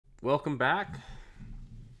Welcome back.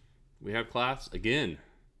 We have class again.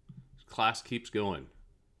 Class keeps going.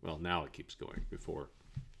 Well, now it keeps going. Before,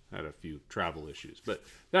 had a few travel issues. But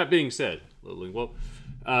that being said, well,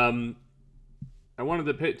 I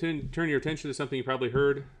wanted to turn your attention to something you probably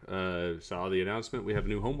heard. Saw the announcement. We have a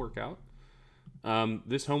new homework out.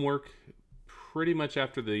 This homework, pretty much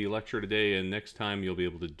after the lecture today and next time, you'll be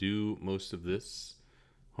able to do most of this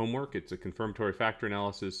homework. It's a confirmatory factor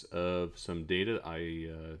analysis of some data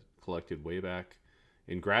I collected way back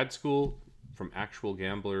in grad school from actual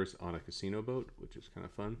gamblers on a casino boat, which is kind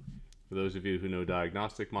of fun. For those of you who know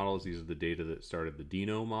diagnostic models, these are the data that started the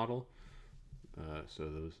Dino model.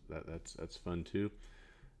 So that's fun too.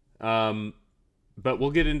 But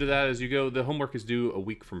we'll get into that as you go. The homework is due a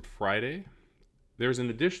week from Friday. There's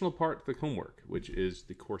an additional part to the homework, which is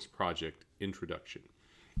the course project introduction.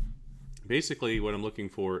 Basically, what I'm looking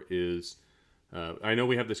for is, I know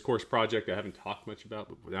we have this course project I haven't talked much about,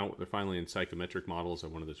 but now they're finally in psychometric models. I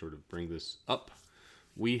wanted to sort of bring this up.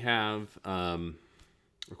 We have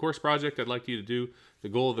a course project I'd like you to do. The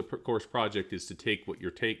goal of the course project is to take what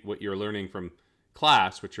you're learning from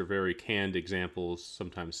class, which are very canned examples,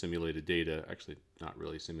 sometimes simulated data, actually not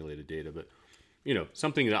really simulated data, but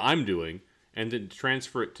something that I'm doing, and then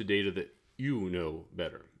transfer it to data that you know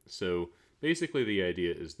better. So basically the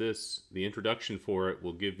idea is this: the introduction for it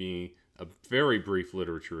will give me a very brief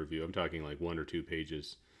literature review. I'm talking like 1 or 2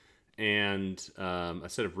 pages, and a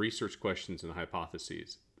set of research questions and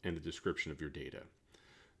hypotheses, and a description of your data.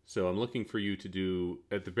 So I'm looking for you to do,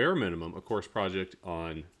 at the bare minimum, a course project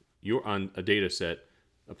on a data set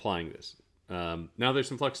applying this. Now there's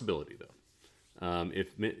some flexibility though.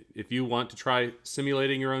 If you want to try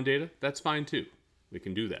simulating your own data, that's fine too. We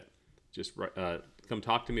can do that. Just come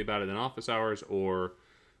talk to me about it in office hours, or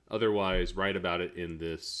otherwise write about it in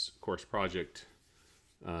this course project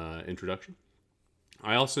introduction.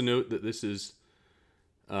 I also note that this is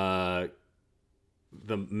the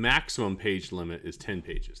maximum page limit is 10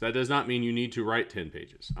 pages. That does not mean you need to write 10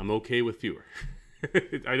 pages. I'm okay with fewer.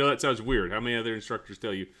 I know that sounds weird. How many other instructors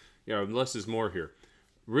tell you, less is more here?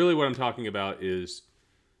 Really what I'm talking about is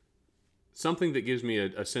something that gives me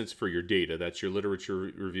a sense for your data. That's your literature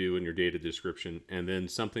review and your data description. And then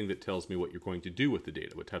something that tells me what you're going to do with the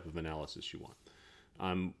data, what type of analysis you want.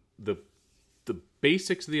 The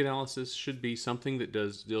basics of the analysis should be something that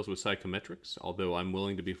deals with psychometrics, although I'm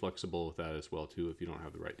willing to be flexible with that as well too if you don't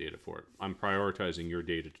have the right data for it. I'm prioritizing your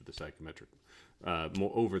data to the psychometric,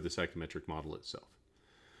 more over the psychometric model itself.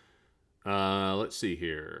 Let's see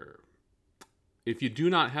here. If you do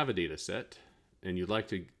not have a data set and you'd like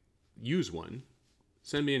to use one,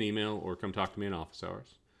 send me an email or come talk to me in office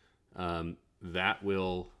hours. That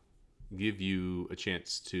will give you a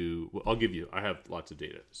chance to, I have lots of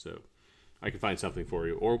data, so I can find something for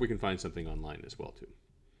you, or we can find something online as well too.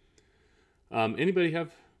 Anybody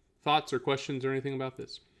have thoughts or questions or anything about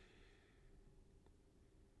this?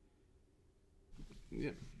 Yeah.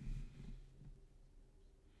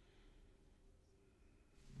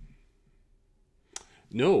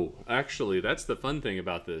 No, actually, that's the fun thing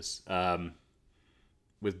about this.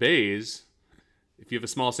 With Bayes, if you have a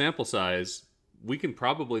small sample size, we can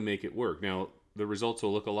probably make it work. Now, the results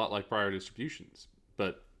will look a lot like prior distributions,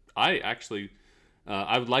 but I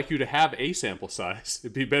would like you to have a sample size.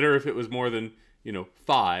 It'd be better if it was more than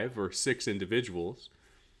 5 or 6 individuals.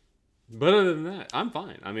 But other than that, I'm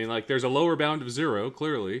fine. I mean, like, there's a lower bound of 0,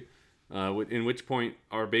 clearly, in which point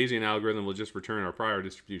our Bayesian algorithm will just return our prior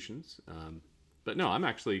distributions. But no,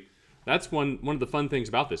 that's one of the fun things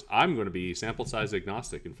about this. I'm going to be sample size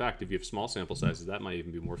agnostic. In fact, if you have small sample sizes, that might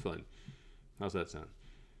even be more fun. How's that sound?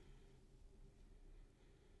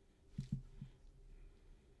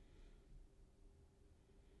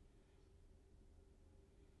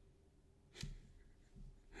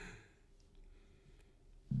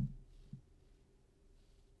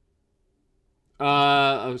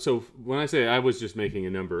 So when I say I was just making a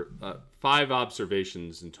number, 5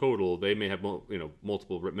 observations in total. They may have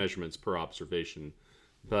multiple measurements per observation,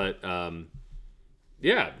 but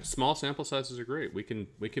yeah, small sample sizes are great. We can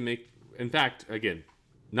make. In fact, again,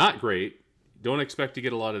 not great. Don't expect to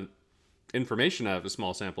get a lot of information out of a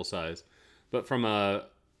small sample size, but from a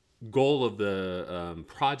goal of the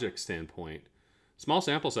project standpoint, small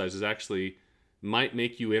sample sizes actually might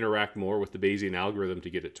make you interact more with the Bayesian algorithm to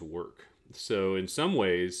get it to work. So in some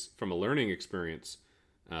ways, from a learning experience,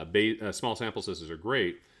 small sample sizes are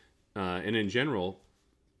great. And in general,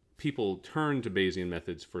 people turn to Bayesian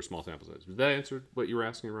methods for small sample sizes. Did that answer what you were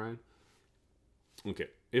asking, Ryan? Okay.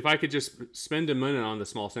 If I could just spend a minute on the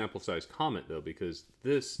small sample size comment, though, because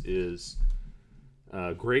this is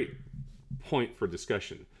a great point for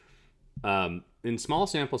discussion. In small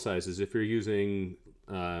sample sizes, if you're using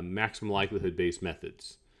maximum likelihood based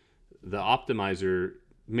methods, the optimizer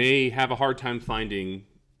may have a hard time finding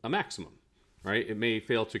a maximum, right? It may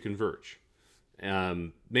fail to converge.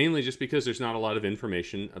 Mainly just because there's not a lot of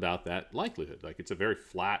information about that likelihood. Like, it's a very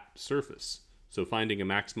flat surface. So finding a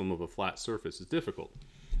maximum of a flat surface is difficult.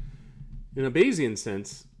 In a Bayesian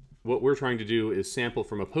sense, what we're trying to do is sample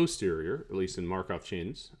from a posterior, at least in Markov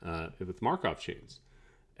chains, with Markov chains.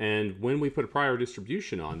 And when we put a prior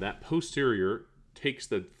distribution on, that posterior takes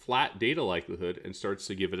the flat data likelihood and starts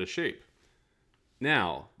to give it a shape.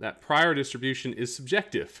 Now, that prior distribution is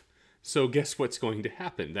subjective. So guess what's going to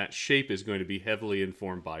happen? That shape is going to be heavily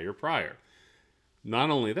informed by your prior. Not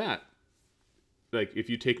only that, like if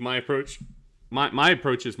you take my approach, my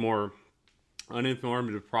approach is more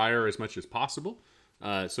uninformative prior as much as possible.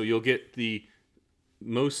 So you'll get the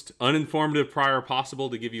most uninformative prior possible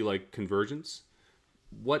to give you like convergence.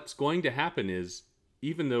 What's going to happen is,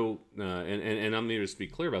 even though, and I'm going to just be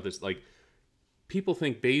clear about this, like people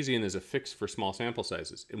think Bayesian is a fix for small sample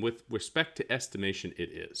sizes. And with respect to estimation, it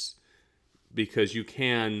is. Because you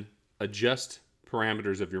can adjust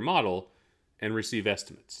parameters of your model and receive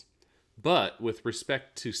estimates. But with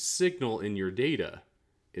respect to signal in your data,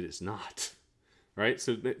 it is not. Right?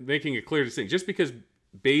 So making a clear distinction. Just because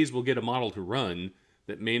Bayes will get a model to run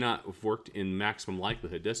that may not have worked in maximum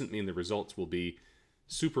likelihood doesn't mean the results will be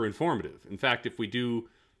super informative. In fact, if we do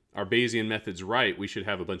our Bayesian methods right, we should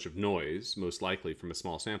have a bunch of noise, most likely from a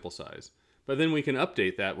small sample size. But then we can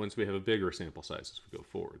update that once we have a bigger sample size as we go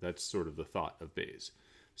forward. That's sort of the thought of Bayes.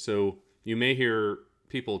 So you may hear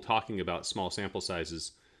people talking about small sample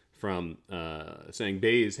sizes from saying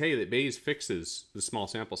Bayes, hey, that Bayes fixes the small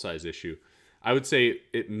sample size issue. I would say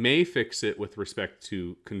it may fix it with respect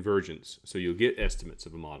to convergence. So you'll get estimates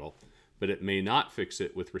of a model, but it may not fix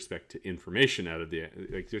it with respect to information out of the,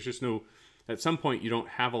 like there's just no, at some point you don't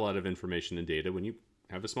have a lot of information and data when you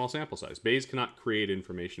have a small sample size. Bayes cannot create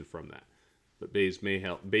information from that, but Bayes may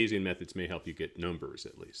help, Bayesian methods may help you get numbers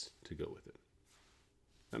at least to go with it.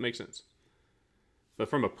 That makes sense. But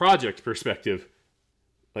from a project perspective,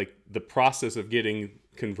 like the process of getting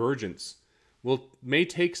convergence may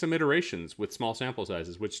take some iterations with small sample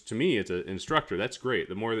sizes, which to me as an instructor, that's great.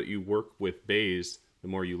 The more that you work with Bayes, the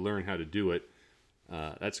more you learn how to do it.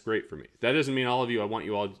 That's great for me. That doesn't mean all of you, I want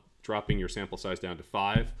you all dropping your sample size down to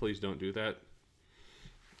 5. Please don't do that.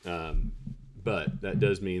 But that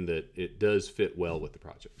does mean that it does fit well with the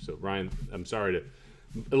project. So Ryan, I'm sorry to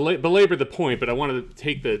belabor the point, but I wanted to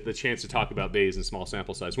take the chance to talk about Bayes and small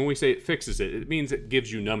sample size. When we say it fixes it, it means it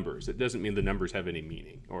gives you numbers. It doesn't mean the numbers have any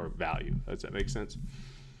meaning or value. Does that make sense?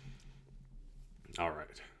 All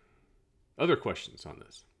right. Other questions on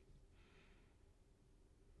this?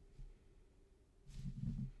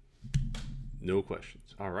 No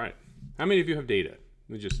questions. All right. How many of you have data? Let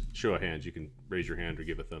me just show of hands. You can raise your hand or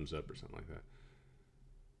give a thumbs up or something like that.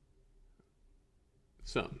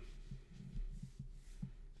 Some.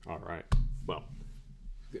 All right. Well,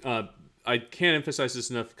 I can't emphasize this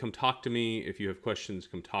enough. Come talk to me if you have questions.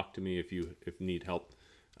 Come talk to me if you need help.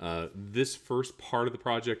 This first part of the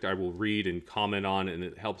project I will read and comment on, and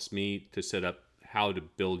it helps me to set up how to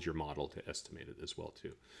build your model to estimate it as well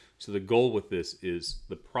too. So the goal with this is,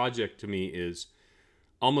 the project to me is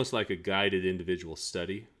almost like a guided individual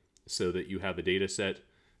study, so that you have a data set,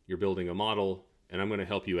 you're building a model, and I'm going to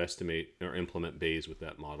help you estimate or implement Bayes with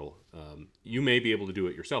that model. You may be able to do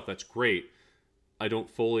it yourself. That's great. I don't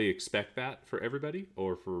fully expect that for everybody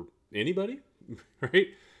or for anybody, right?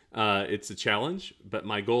 It's a challenge, but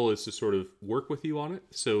my goal is to sort of work with you on it.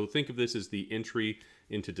 So think of this as the entry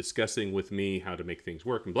into discussing with me how to make things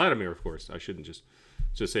work. And Vladimir, of course, I shouldn't just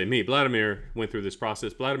say me. Vladimir went through this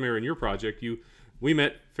process. Vladimir, in your project, we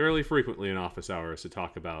met fairly frequently in office hours to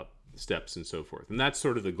talk about steps and so forth. And that's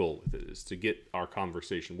sort of the goal with it, is to get our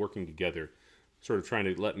conversation working together, sort of trying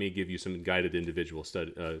to let me give you some guided individual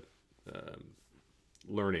study,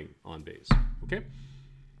 learning on Bayes. Okay?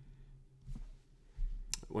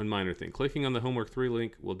 One minor thing. Clicking on the Homework 3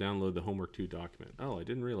 link will download the Homework 2 document. Oh, I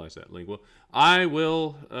didn't realize that link. Well, I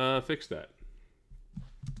will fix that.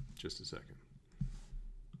 Just a second.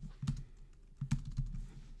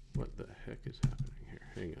 What the heck is happening here?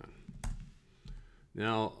 Hang on.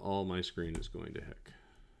 Now all my screen is going to heck.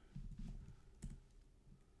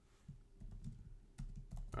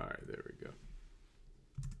 All right, there we go.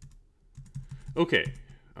 Okay,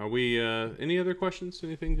 are we, any other questions?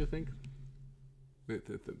 Anything to think?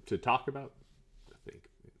 To talk about? I think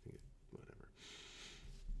whatever.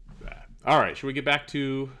 All right, should we get back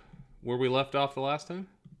to where we left off the last time?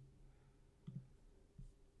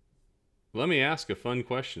 Let me ask a fun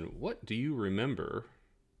question. What do you remember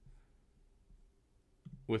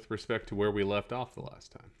with respect to where we left off the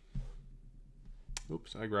last time.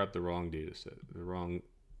 Oops, I grabbed the wrong data set, the wrong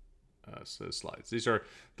set of slides. These are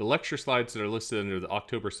the lecture slides that are listed under the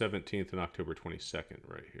October 17th and October 22nd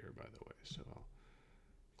right here, by the way. So I'll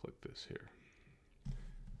click this here.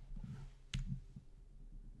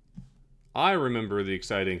 I remember the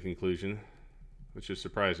exciting conclusion, which is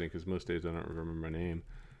surprising because most days I don't remember my name.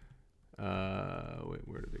 Wait,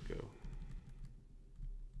 where did it go?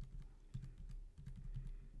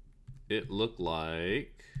 It looked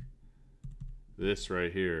like this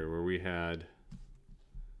right here, where we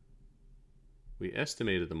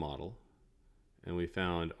estimated the model and we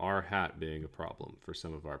found r hat being a problem for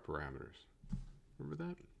some of our parameters. Remember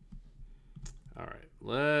that? All right,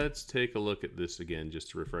 let's take a look at this again just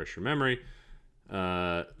to refresh your memory.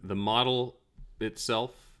 The model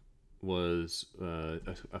itself was a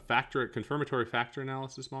confirmatory factor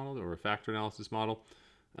analysis model, or a factor analysis model.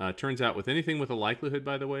 Turns out with anything with a likelihood,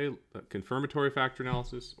 by the way, confirmatory factor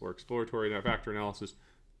analysis or exploratory factor analysis,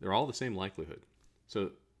 they're all the same likelihood.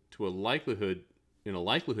 So to a likelihood, in a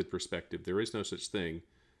likelihood perspective, there is no such thing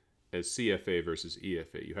as CFA versus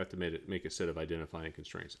EFA. You have to make a set of identifying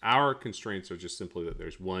constraints. Our constraints are just simply that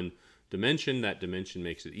there's one dimension. That dimension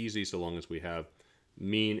makes it easy so long as we have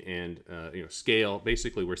mean and scale.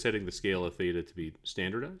 Basically, we're setting the scale of theta to be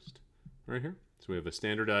standardized right here. So we have a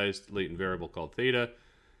standardized latent variable called theta.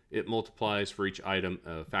 It multiplies for each item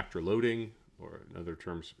a factor loading, or in other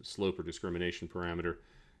terms, slope or discrimination parameter.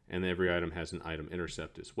 And every item has an item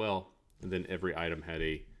intercept as well. And then every item had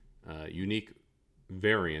a unique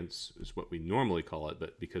variance, is what we normally call it,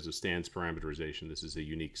 but because of Stan's parameterization, this is a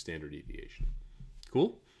unique standard deviation.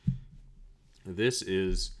 Cool? This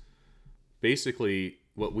is basically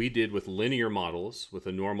what we did with linear models with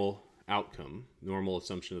a normal outcome, normal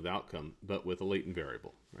assumption of the outcome, but with a latent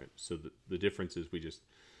variable, right? So the difference is we just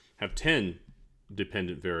have 10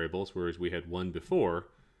 dependent variables, whereas we had one before,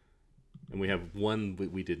 and we have one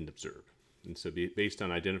that we didn't observe. And so based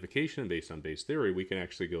on identification, based on base theory, we can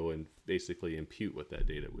actually go and basically impute what that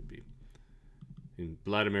data would be. And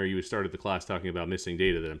Vladimir, you started the class talking about missing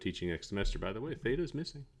data that I'm teaching next semester. By the way, theta is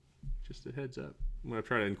missing. Just a heads up. I'm going to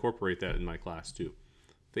try to incorporate that in my class too.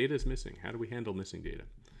 Theta is missing. How do we handle missing data?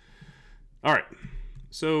 All right.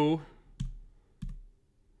 So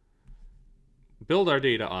build our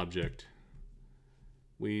data object.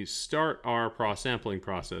 We start our sampling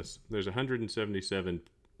process. There's 177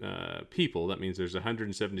 people. That means there's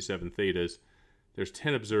 177 thetas. There's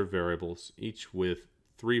 10 observed variables, each with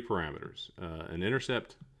 3 parameters, an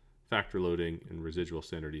intercept, factor loading, and residual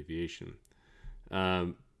standard deviation.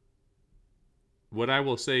 What I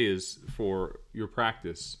will say is, for your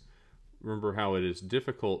practice, remember how it is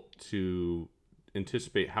difficult to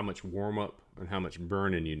anticipate how much warm-up and how much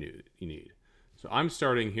burn-in you need. So I'm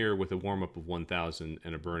starting here with a warm-up of 1,000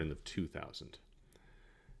 and a burn-in of 2,000.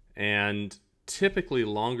 And typically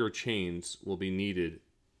longer chains will be needed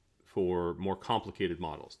for more complicated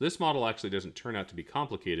models. This model actually doesn't turn out to be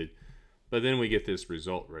complicated, but then we get this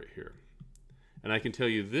result right here. And I can tell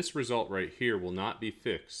you this result right here will not be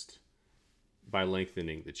fixed by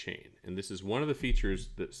lengthening the chain. And this is one of the features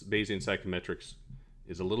that Bayesian psychometrics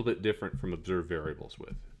is a little bit different from observed variables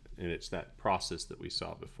with. And it's that process that we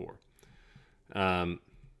saw before.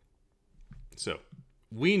 So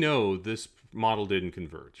we know this model didn't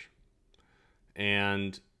converge.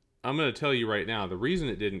 And I'm going to tell you right now, the reason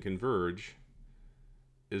it didn't converge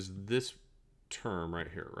is this term right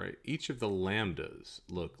here, right? Each of the lambdas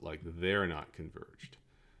look like they're not converged.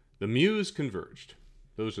 The mu's converged.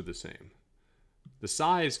 Those are the same. The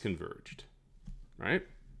psi's converged, right?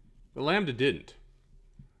 The lambda didn't.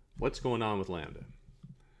 What's going on with lambda?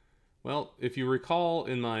 Well, if you recall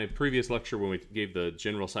in my previous lecture when we gave the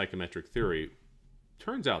general psychometric theory,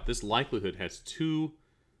 turns out this likelihood has 2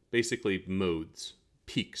 basically modes,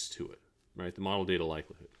 peaks to it, right? The model data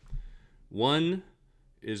likelihood. One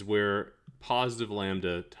is where positive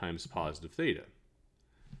lambda times positive theta.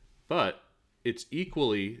 But it's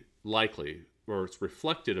equally likely, or it's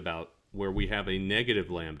reflected about where we have a negative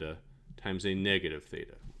lambda times a negative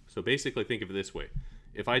theta. So basically think of it this way.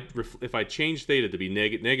 If I change theta to be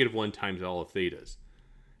negative 1 times all of thetas,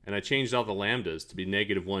 and I changed all the lambdas to be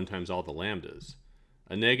negative 1 times all the lambdas,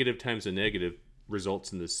 a negative times a negative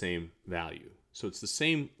results in the same value. So it's the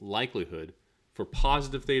same likelihood for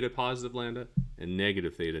positive theta, positive lambda, and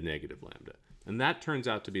negative theta, negative lambda. And that turns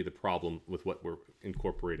out to be the problem with what we're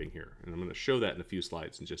incorporating here. And I'm going to show that in a few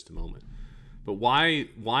slides in just a moment. But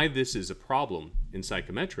why this is a problem in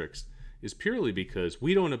psychometrics is purely because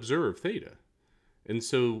we don't observe theta. And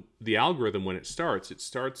so the algorithm, when it randomizes,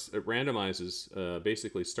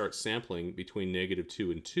 basically starts sampling between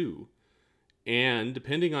 -2 and 2. And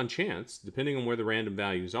depending on chance, depending on where the random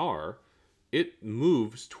values are, it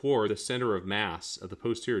moves toward the center of mass of the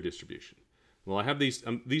posterior distribution. Well, I have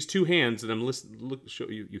these two hands that I'm show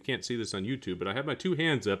you. You can't see this on YouTube, but I have my two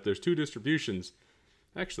hands up. There's two distributions.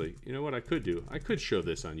 Actually, you know what I could do? I could show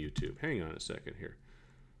this on YouTube. Hang on a second here.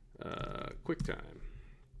 QuickTime.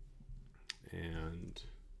 And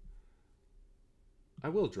I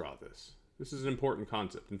will draw this. This is an important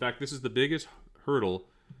concept. In fact, this is the biggest hurdle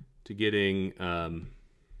to getting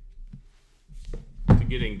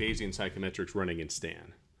Bayesian psychometrics running in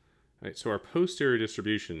Stan. All right, so our posterior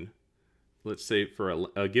distribution, let's say for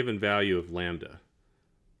a given value of lambda,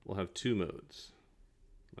 we'll have two modes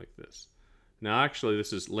like this. Now, actually,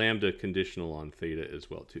 this is lambda conditional on theta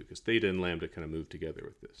as well, too, because theta and lambda kind of move together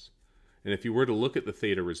with this. And if you were to look at the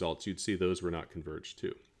theta results, you'd see those were not converged,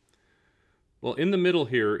 too. Well, in the middle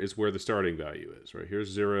here is where the starting value is, right?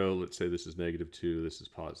 Here's 0. Let's say this is -2. This is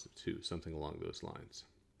 +2, something along those lines,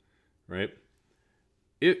 right?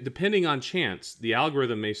 Depending on chance, the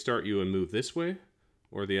algorithm may start you and move this way,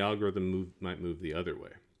 or the algorithm might move the other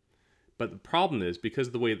way. But the problem is, because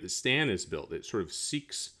of the way that Stan is built, it sort of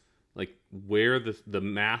seeks like where the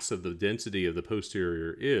mass of the density of the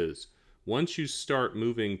posterior is. Once you start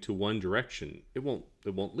moving to one direction, it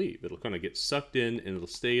won't leave. It'll kind of get sucked in and it'll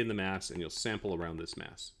stay in the mass, and you'll sample around this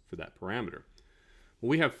mass for that parameter. Well,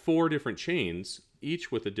 we have 4 different chains, each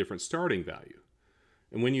with a different starting value.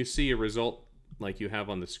 And when you see a result like you have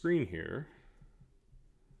on the screen here,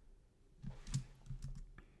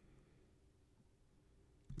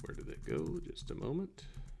 where did it go? Just a moment.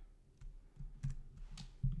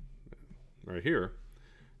 Right here,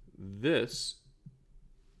 this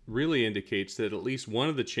really indicates that at least one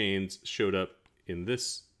of the chains showed up in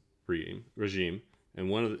this regime, and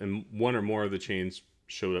one or more of the chains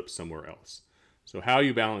showed up somewhere else. So how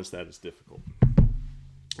you balance that is difficult.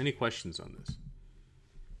 Any questions on this?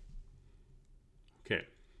 Okay,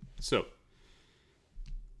 so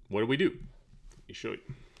what do we do? Let me show you.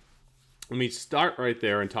 Let me start right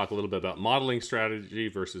there and talk a little bit about modeling strategy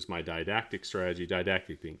versus my didactic strategy,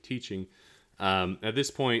 didactic being teaching. At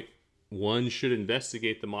this point, one should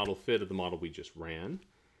investigate the model fit of the model we just ran.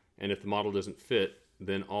 And if the model doesn't fit,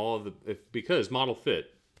 then because model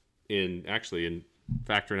fit in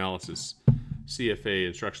factor analysis, CFA,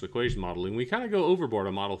 and structural equation modeling, we kind of go overboard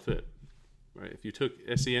on model fit. Right? If you took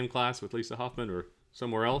SEM class with Lisa Hoffman or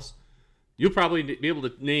somewhere else, you'll probably be able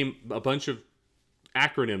to name a bunch of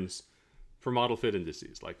acronyms for model fit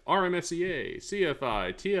indices, like RMSEA,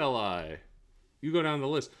 CFI, TLI. You go down the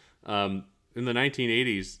list. In the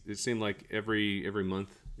 1980s, it seemed like every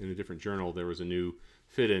month in a different journal there was a new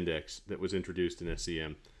fit index that was introduced in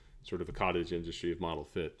SEM, sort of a cottage industry of model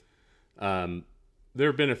fit. There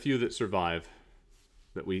have been a few that survive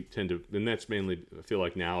that we tend to, and that's mainly, I feel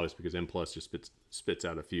like now, is because M+ just spits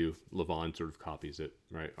out a few. Levon sort of copies it,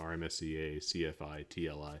 right? RMSEA, CFI,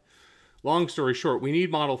 TLI. Long story short, we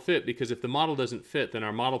need model fit because if the model doesn't fit, then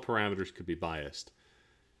our model parameters could be biased.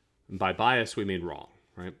 And by bias, we mean wrong,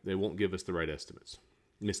 right? They won't give us the right estimates.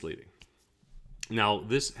 Misleading. Now,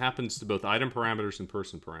 this happens to both item parameters and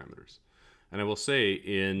person parameters. And I will say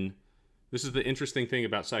this is the interesting thing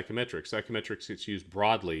about psychometrics. Psychometrics gets used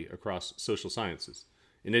broadly across social sciences.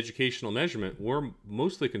 In educational measurement, we're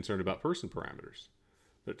mostly concerned about person parameters.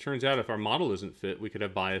 But it turns out if our model isn't fit, we could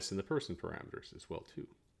have bias in the person parameters as well, too.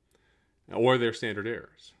 Or their standard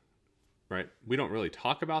errors, right? We don't really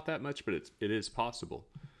talk about that much, but it is possible.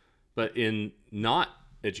 But in not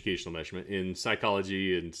educational measurement, in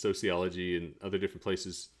psychology and sociology and other different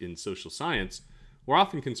places in social science, we're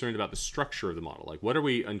often concerned about the structure of the model. Like, what are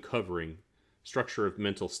we uncovering? Structure of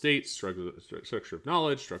mental states, structure of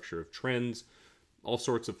knowledge, structure of trends, all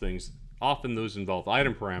sorts of things. Often those involve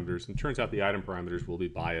item parameters, and it turns out the item parameters will be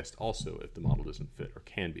biased also if the model doesn't fit, or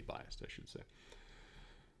can be biased, I should say.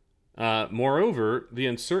 Moreover, the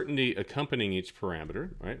uncertainty accompanying each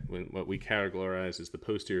parameter, right, what we categorize as the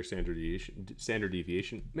posterior standard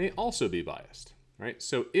deviation, may also be biased, right?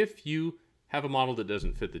 So if you have a model that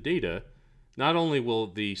doesn't fit the data, not only will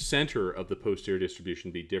the center of the posterior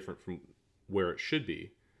distribution be different from where it should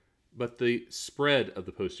be, but the spread of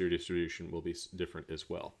the posterior distribution will be different as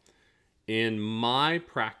well. In my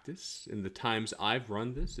practice, in the times I've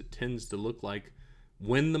run this, it tends to look like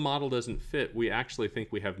when the model doesn't fit, we actually think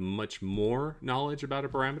we have much more knowledge about a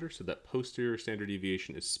parameter, so that posterior standard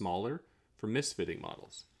deviation is smaller for misfitting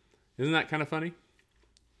models. Isn't that kind of funny?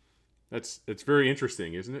 It's very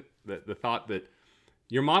interesting, isn't it? That the thought that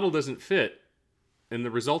your model doesn't fit, and the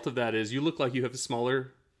result of that is you look like you have a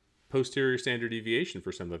smaller posterior standard deviation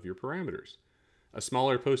for some of your parameters. A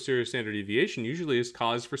smaller posterior standard deviation usually is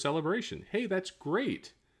cause for celebration. Hey, that's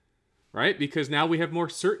great. right? Because now we have more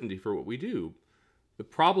certainty for what we do. The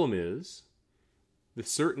problem is the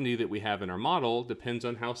certainty that we have in our model depends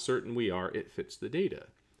on how certain we are it fits the data.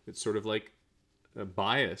 It's sort of like a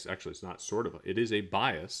bias. Actually, it's not sort of. It is a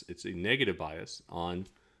bias. It's a negative bias on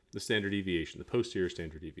the standard deviation, the posterior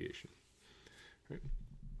standard deviation. Right?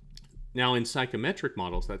 Now, in psychometric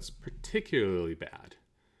models, that's particularly bad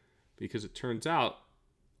because it turns out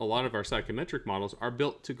a lot of our psychometric models are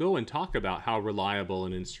built to go and talk about how reliable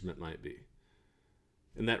an instrument might be.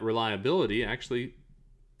 And that reliability actually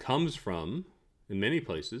comes from, in many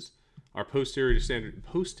places, our posterior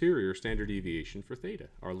standard deviation for theta,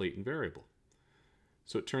 our latent variable.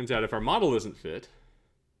 So it turns out if our model doesn't fit,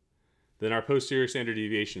 then our posterior standard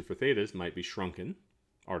deviation for thetas might be shrunken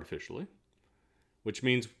artificially, which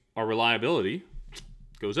means our reliability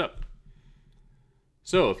goes up.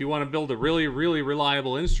 So if you want to build a really, really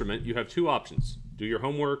reliable instrument, you have two options. Do your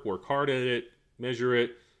homework, work hard at it, measure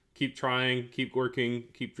it, keep trying, keep working,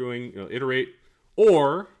 keep doing, iterate,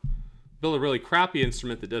 or build a really crappy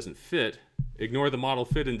instrument that doesn't fit, ignore the model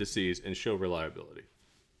fit indices, and show reliability.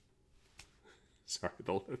 Sorry,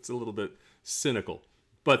 it's a little bit cynical.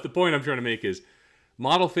 But the point I'm trying to make is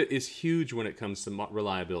model fit is huge when it comes to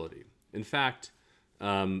reliability. In fact,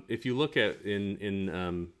 if you look at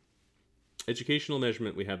in educational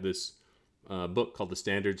measurement, we have this book called The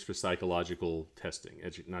Standards for Psychological Testing,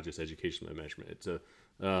 not just educational measurement.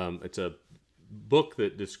 It's a book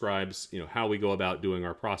that describes how we go about doing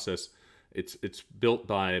our process. It's built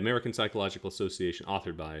by American Psychological Association,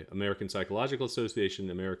 authored by American Psychological Association,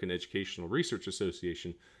 American Educational Research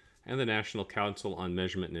Association, and the National Council on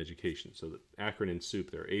Measurement and Education. So the acronym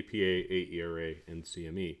soup there, APA, AERA, and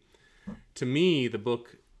CME. To me, the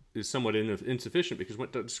book is somewhat insufficient because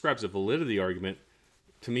what describes a validity argument,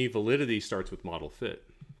 to me, validity starts with model fit.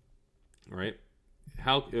 All right?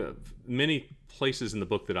 How many places in the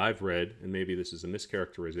book that I've read, and maybe this is a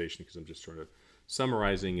mischaracterization because I'm just sort of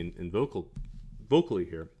summarizing in vocally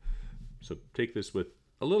here, so take this with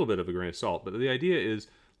a little bit of a grain of salt, but the idea is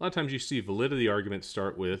a lot of times you see validity arguments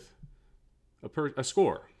start with a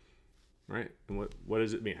score, right? And what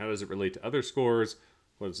does it mean? How does it relate to other scores?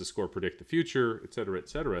 What does the score predict the future, et cetera, et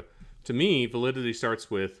cetera? To me, validity starts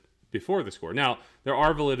with before the score. Now, there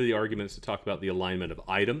are validity arguments that talk about the alignment of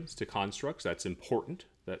items to constructs. That's important.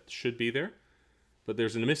 That should be there. But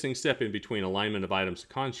there's a missing step in between alignment of items to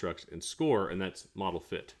constructs and score, and that's model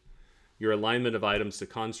fit. Your alignment of items to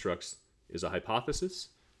constructs is a hypothesis.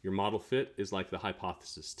 Your model fit is like the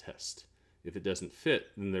hypothesis test. If it doesn't fit,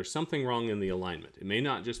 then there's something wrong in the alignment. It may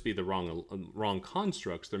not just be the wrong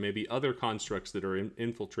constructs. There may be other constructs that are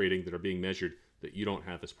infiltrating, that are being measured, that you don't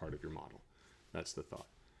have as part of your model. That's the thought.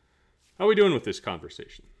 How are we doing with this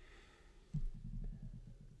conversation?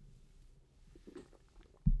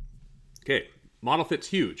 Okay, model fit's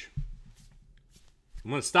huge. I'm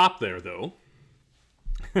going to stop there, though,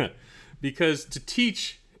 because to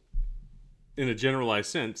teach in a generalized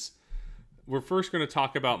sense, we're first going to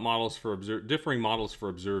talk about models for differing models for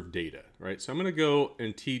observed data, right? So I'm going to go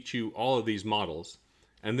and teach you all of these models,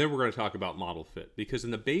 and then we're going to talk about model fit. Because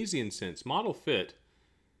in the Bayesian sense, model fit,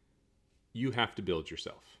 you have to build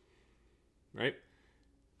yourself, right?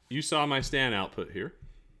 You saw my stan output here.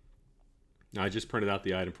 Now, I just printed out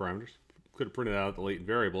the item parameters. Could have printed out the latent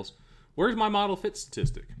variables. Where's my model fit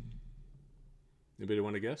statistic? Anybody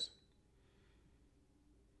want to guess?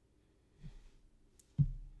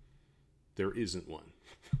 There isn't one,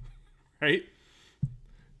 right?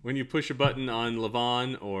 When you push a button on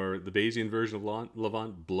Lavon or the Bayesian version of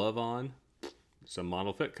Lavon, Blavon, some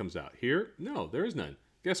model fit comes out. Here, no, there is none.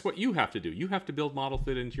 Guess what you have to do? You have to build model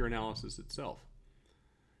fit into your analysis itself.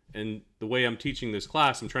 And the way I'm teaching this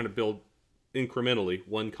class, I'm trying to build incrementally,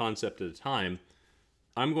 one concept at a time.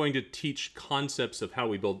 I'm going to teach concepts of how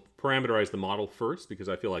we parameterize the model first, because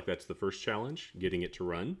I feel like that's the first challenge, getting it to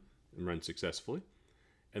run and run successfully.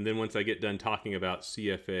 And then once I get done talking about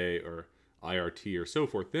CFA or IRT or so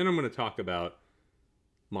forth, then I'm going to talk about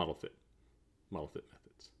model fit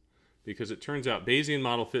methods. Because it turns out Bayesian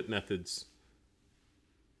model fit methods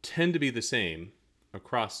tend to be the same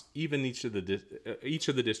across even each of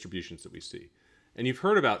the distributions that we see. And you've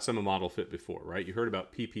heard about some of model fit before, right? You heard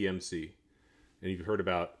about PPMC, and you've heard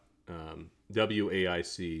about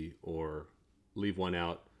WAIC, or leave one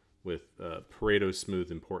out with Pareto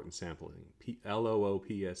smooth importance sampling,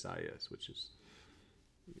 LOOPSIS, which is,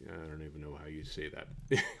 I don't even know how you say that.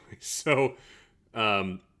 So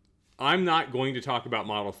I'm not going to talk about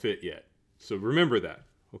model fit yet. So remember that,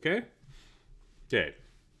 okay? Okay.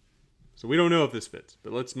 So we don't know if this fits,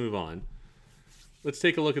 but let's move on. Let's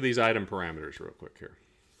take a look at these item parameters real quick here.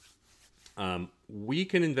 We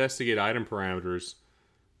can investigate item parameters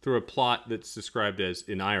through a plot that's described as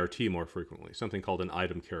in IRT more frequently, something called an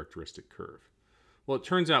item characteristic curve. Well, it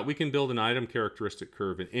turns out we can build an item characteristic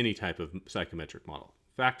curve in any type of psychometric model.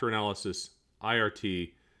 Factor analysis,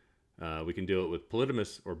 IRT, we can do it with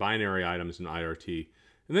polytomous or binary items in IRT,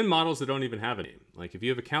 and then models that don't even have a name. Like if you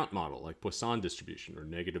have a count model, like Poisson distribution or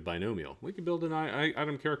negative binomial, we can build an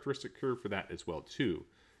item characteristic curve for that as well too.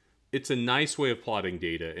 It's a nice way of plotting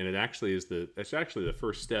data, and it's actually the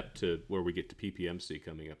first step to where we get to PPMC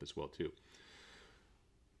coming up as well too.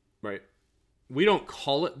 Right? We don't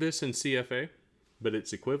call it this in CFA, but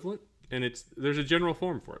it's equivalent, and there's a general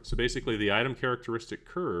form for it. So basically, the item characteristic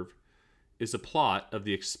curve is a plot of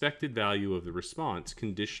the expected value of the response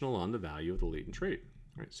conditional on the value of the latent trait.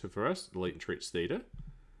 Right? So for us, the latent trait's theta.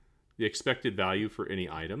 The expected value for any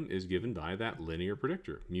item is given by that linear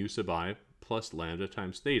predictor, mu sub I plus lambda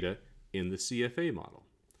times theta in the CFA model.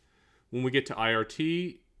 When we get to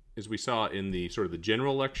IRT, as we saw in the sort of the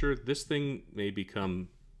general lecture, this thing may become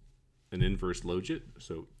an inverse logit.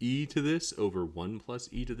 So e to this over 1 plus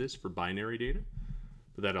e to this for binary data.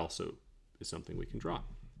 But that also is something we can draw.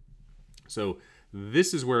 So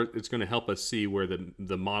this is where it's going to help us see where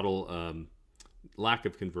the model lack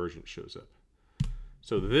of convergence shows up.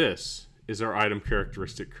 So this is our item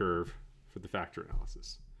characteristic curve for the factor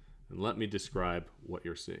analysis. And let me describe what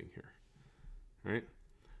you're seeing here. All right?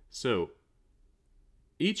 So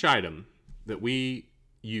each item that we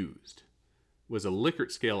used was a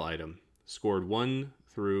Likert scale item scored 1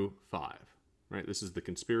 through 5. Right? This is the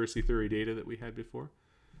conspiracy theory data that we had before.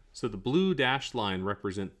 So the blue dashed line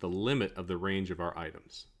represents the limit of the range of our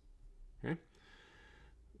items. Okay?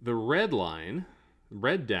 The red line,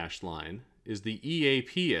 red dashed line, is the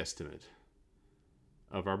EAP estimate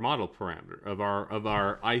of our model parameter, of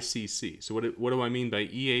our ICC. So what do I mean by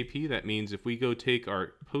EAP? That means if we go take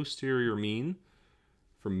our posterior mean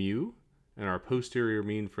for mu and our posterior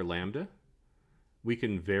mean for lambda, we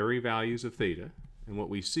can vary values of theta, and what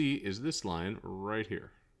we see is this line right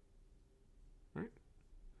here. Right?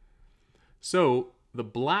 So the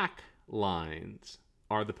black lines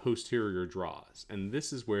are the posterior draws, and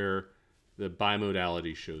this is where the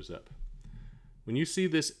bimodality shows up. When you see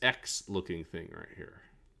this X looking thing right here,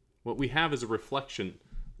 what we have is a reflection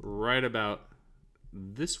right about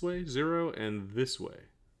this way, 0, and this way,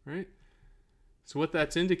 right? So what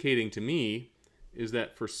that's indicating to me is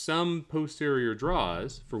that for some posterior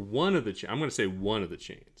draws, for one of the I'm going to say one of the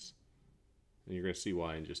chains, and you're going to see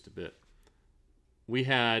why in just a bit, we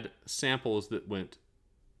had samples that went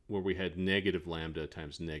where we had negative lambda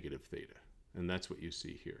times negative theta, and that's what you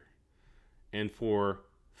see here. And for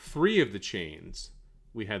 3 of the chains,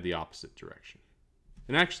 we had the opposite direction.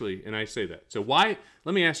 And actually, and I say that. So why,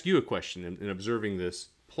 let me ask you a question in observing this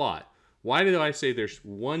plot. Why did I say there's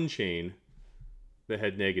 1 chain that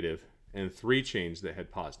had negative and 3 chains that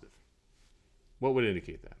had positive? What would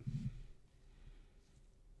indicate that?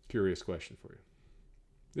 Curious question for you.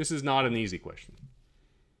 This is not an easy question.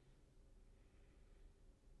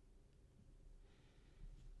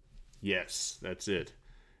 Yes, that's it.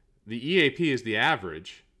 The EAP is the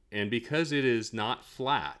average, and because it is not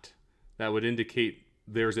flat, that would indicate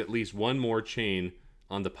there's at least 1 more chain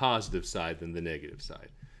on the positive side than the negative side.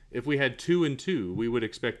 If we had 2 and 2, we would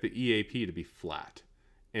expect the EAP to be flat,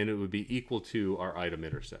 and it would be equal to our item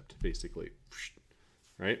intercept, basically.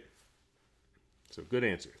 Right? So good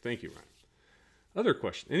answer. Thank you, Ryan. Other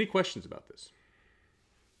question? Any questions about this?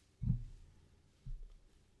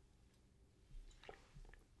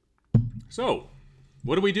 So,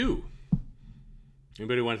 what do we do?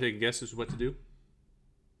 Anybody want to take a guess as to what to do?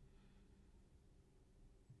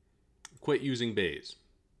 Quit using Bayes.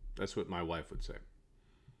 That's what my wife would say.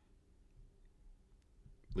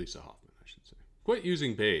 Lisa Hoffman, I should say. Quit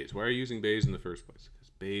using Bayes. Why are you using Bayes in the first place?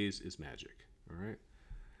 Because Bayes is magic. All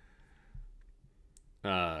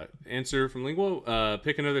right. Answer from Lingual.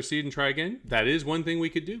 Pick another seed and try again. That is one thing we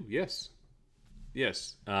could do. Yes.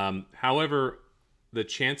 Yes. However, the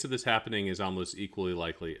chance of this happening is almost equally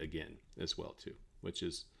likely again as well too, which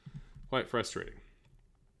is quite frustrating.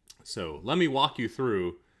 So let me walk you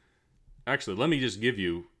through. Actually, let me just give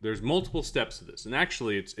you, there's multiple steps to this. And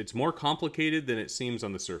actually, it's more complicated than it seems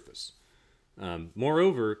on the surface.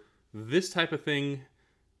 Moreover, this type of thing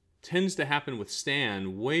tends to happen with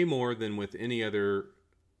Stan way more than with any other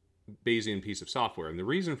Bayesian piece of software. And the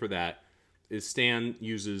reason for that is Stan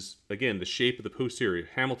uses, again, the shape of the posterior,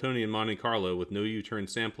 Hamiltonian Monte Carlo with no U-turn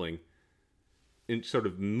sampling, and sort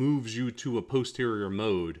of moves you to a posterior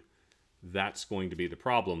mode. That's going to be the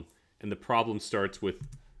problem. And the problem starts with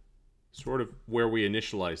sort of where we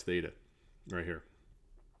initialize theta, right here.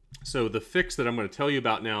 So the fix that I'm going to tell you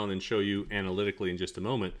about now and then show you analytically in just a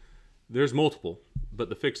moment There's multiple, but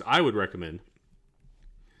the fix I would recommend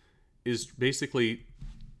is basically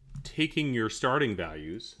taking your starting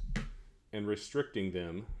values and restricting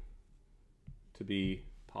them to be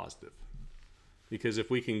positive. Because if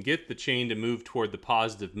we can get the chain to move toward the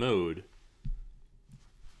positive mode,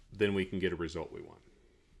 then we can get a result we want.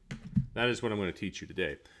 That is what I'm going to teach you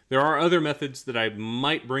today. There are other methods that I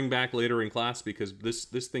might bring back later in class because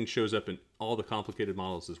this thing shows up in all the complicated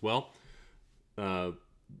models as well.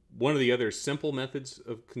 One of the other simple methods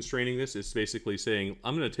of constraining this is basically saying,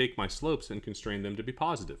 I'm going to take my slopes and constrain them to be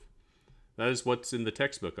positive. That is what's in the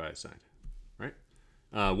textbook I assigned, right?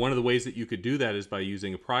 One of the ways that you could do that is by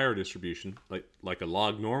using a prior distribution, like a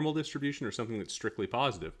log normal distribution or something that's strictly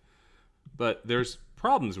positive. But there's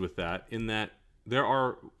problems with that in that there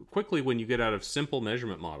are, quickly when you get out of simple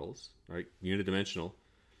measurement models, right, unidimensional,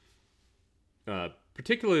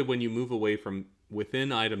 particularly when you move away from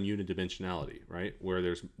within item unidimensionality, right, where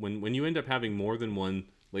there's, when you end up having more than one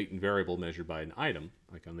latent variable measured by an item,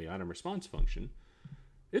 like on the item response function,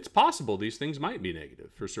 it's possible these things might be negative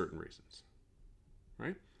for certain reasons,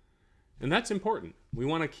 right? And that's important. We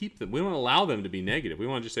want to keep them. We want to allow them to be negative. We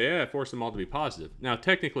want to just say, force them all to be positive. Now,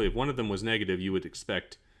 technically, if one of them was negative, you would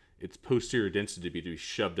expect its posterior density to be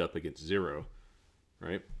shoved up against 0,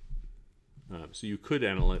 right? So you could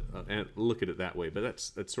look at it that way, but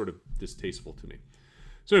that's sort of distasteful to me.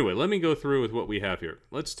 So anyway, let me go through with what we have here.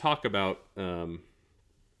 Let's talk about the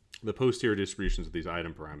posterior distributions of these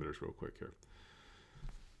item parameters real quick here.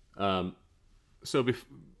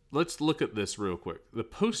 Let's look at this real quick. The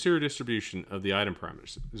posterior distribution of the item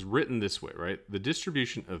parameters is written this way, right? The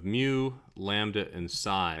distribution of mu, lambda, and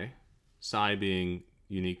psi being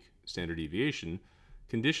unique standard deviation,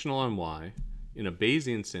 conditional on y, in a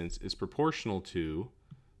Bayesian sense, is proportional to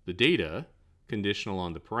the data, conditional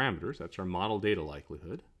on the parameters, that's our model data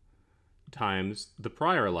likelihood, times the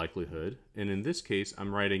prior likelihood, and in this case,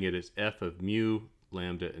 I'm writing it as f of mu,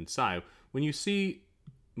 lambda, and psi. When you see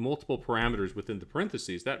multiple parameters within the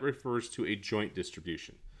parentheses, that refers to a joint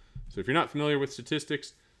distribution. So if you're not familiar with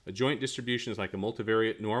statistics, a joint distribution is like a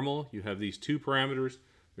multivariate normal. You have these two parameters.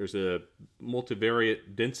 There's a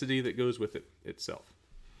multivariate density that goes with it itself.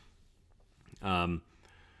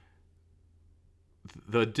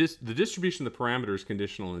 The distribution of the parameters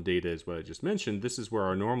conditional on the data is what I just mentioned. This is where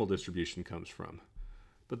our normal distribution comes from.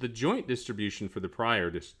 But the joint distribution for the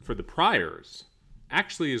priors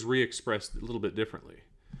actually is re-expressed a little bit differently.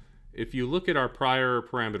 If you look at our prior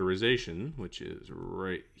parameterization, which is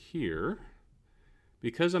right here,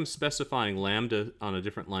 because I'm specifying lambda on a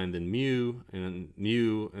different line than mu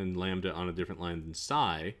and lambda on a different line than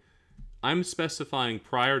psi, I'm specifying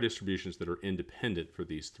prior distributions that are independent for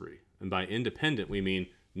these three. And by independent, we mean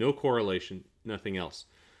no correlation, nothing else.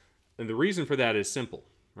 And the reason for that is simple,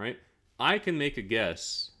 right? I can make a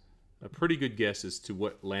guess, a pretty good guess as to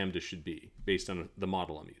what lambda should be based on the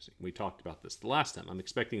model I'm using. We talked about this the last time. I'm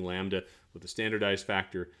expecting lambda with a standardized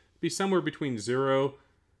factor to be somewhere between 0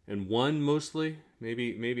 and 1 mostly,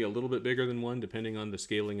 maybe a little bit bigger than 1 depending on the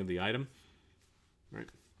scaling of the item, right?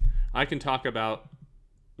 I can talk about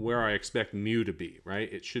where I expect mu to be,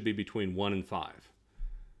 right? It should be between 1 and 5.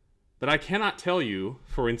 But I cannot tell you,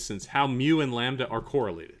 for instance, how mu and lambda are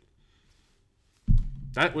correlated.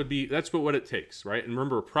 That's what it takes, right? And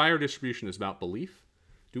remember, a prior distribution is about belief.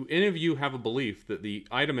 Do any of you have a belief that the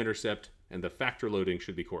item intercept and the factor loading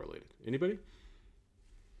should be correlated? Anybody?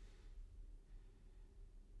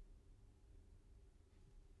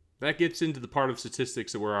 That gets into the part of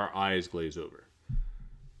statistics where our eyes glaze over,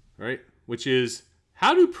 right? Which is,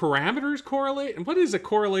 how do parameters correlate? And what does a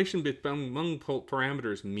correlation among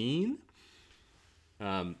parameters mean?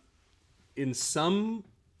 In some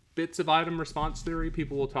bits of item response theory,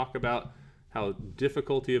 people will talk about how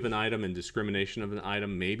difficulty of an item and discrimination of an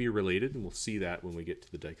item may be related, and we'll see that when we get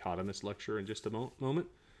to the dichotomous lecture in just a moment.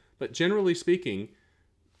 But generally speaking,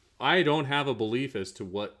 I don't have a belief as to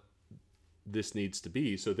what this needs to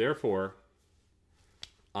be, so therefore,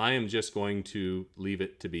 I am just going to leave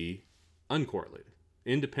it to be uncorrelated.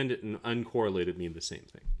 Independent and uncorrelated mean the same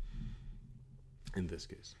thing in this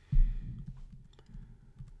case.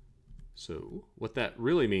 So what that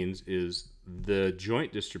really means is the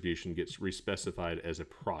joint distribution gets respecified as a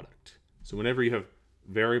product. So whenever you have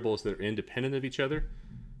variables that are independent of each other,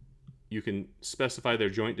 you can specify their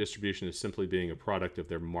joint distribution as simply being a product of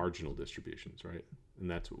their marginal distributions, right? And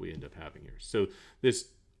that's what we end up having here. So this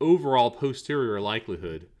overall posterior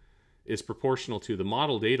likelihood is proportional to the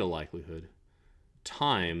model data likelihood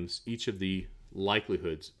times each of the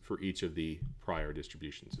likelihoods for each of the prior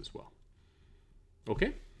distributions as well.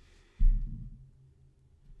 Okay?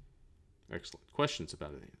 Excellent. Questions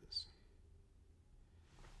about any of this?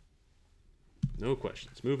 No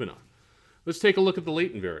questions. Moving on. Let's take a look at the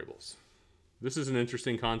latent variables. This is an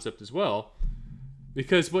interesting concept as well,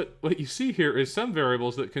 because what you see here is some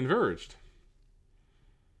variables that converged.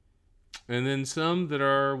 And then some that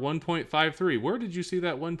are 1.53. Where did you see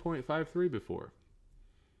that 1.53 before?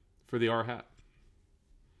 For the r hat.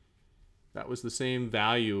 That was the same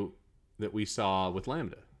value that we saw with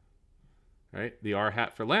lambda. Right? The r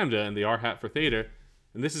hat for lambda and the r hat for theta.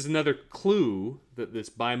 And this is another clue that this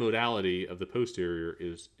bimodality of the posterior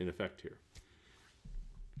is in effect here.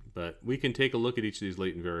 But we can take a look at each of these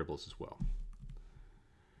latent variables as well.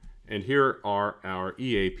 And here are our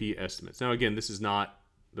EAP estimates. Now again, this is not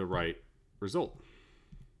the right result.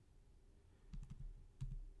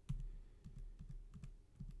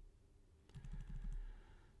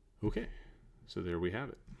 Okay, so there we have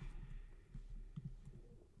it.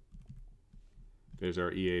 There's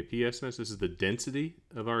our EAP estimates. This is the density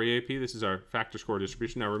of our EAP. This is our factor score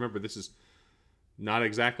distribution. Now remember, this is not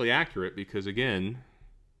exactly accurate because, again,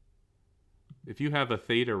 if you have a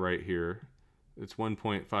theta right here, it's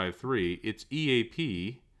 1.53. It's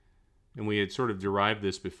EAP, and we had sort of derived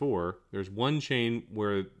this before. There's one chain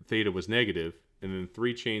where theta was negative, and then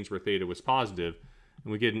 3 chains where theta was positive,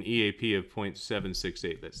 and we get an EAP of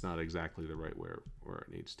 0.768. That's not exactly the right where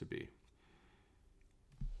it needs to be.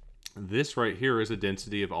 This right here is a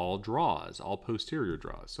density of all draws, all posterior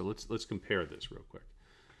draws. So let's compare this real quick.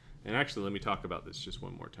 And actually, let me talk about this just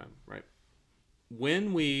one more time, right?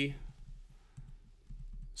 When we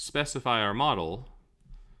specify our model,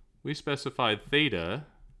 we specified theta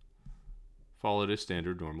followed a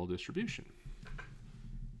standard normal distribution.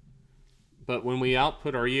 But when we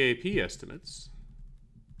output our EAP estimates,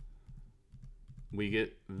 we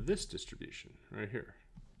get this distribution right here.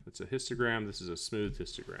 It's a histogram. This is a smooth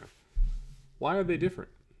histogram. Why are they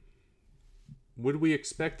different? Would we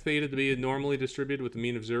expect theta to be normally distributed with a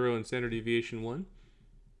mean of 0 and standard deviation 1?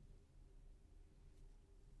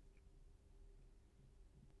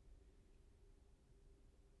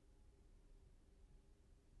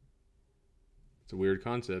 It's a weird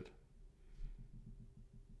concept.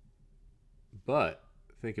 But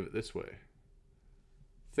think of it this way.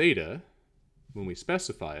 Theta, when we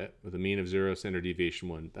specify it with a mean of 0, standard deviation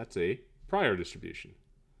 1, that's a prior distribution.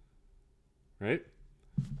 Right?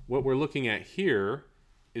 What we're looking at here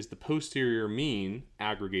is the posterior mean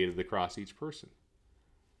aggregated across each person.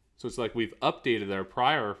 So it's like we've updated our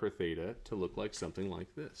prior for theta to look like something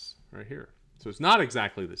like this right here. So it's not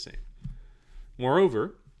exactly the same.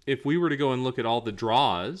 Moreover, if we were to go and look at all the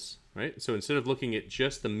draws, right? So instead of looking at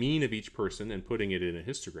just the mean of each person and putting it in a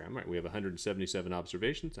histogram, right? We have 177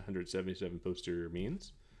 observations, 177 posterior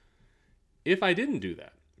means. If I didn't do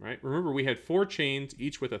that, right? Remember, we had 4 chains,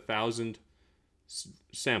 each with 1,000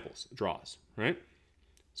 samples, draws, right?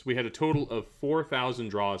 So we had a total of 4,000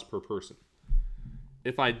 draws per person.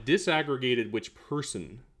 If I disaggregated which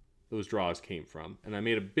person those draws came from, and I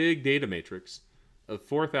made a big data matrix of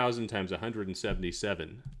 4,000 times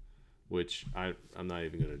 177, which I'm not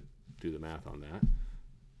even going to do the math on that,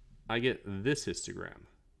 I get this histogram.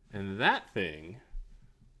 And that thing,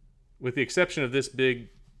 with the exception of this big,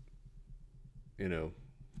 you know,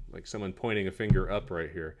 like someone pointing a finger up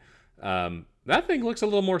right here, that thing looks a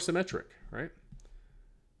little more symmetric, right?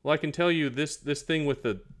 Well, I can tell you this thing with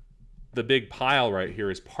the big pile right here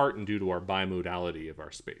is part and due to our bimodality of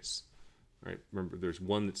our space, right? Remember, there's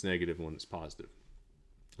one that's negative and one that's positive.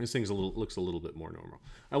 This thing looks a little bit more normal.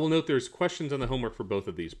 I will note there's questions on the homework for both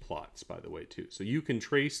of these plots, by the way, too. So you can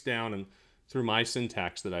trace down and through my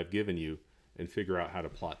syntax that I've given you and figure out how to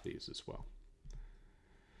plot these as well.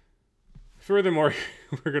 Furthermore,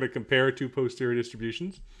 we're going to compare 2 posterior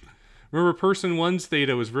distributions. Remember, person 1's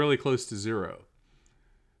theta was really close to 0.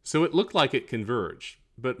 So it looked like it converged.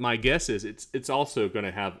 But my guess is it's also going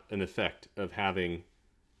to have an effect of having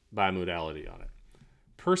bimodality on it.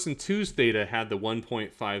 Person 2's theta had the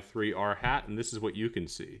 1.53 r hat, and this is what you can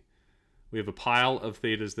see. We have a pile of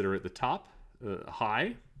thetas that are at the top,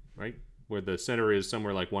 high, right, where the center is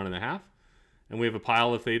somewhere like 1.5. And we have a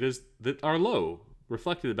pile of thetas that are low,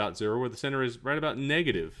 reflected about 0, where the center is right about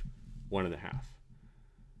negative 1.5.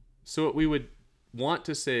 So what we would want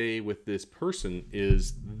to say with this person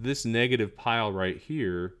is this negative pile right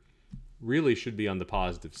here really should be on the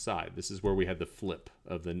positive side. This is where we had the flip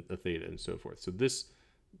of the theta and so forth. So this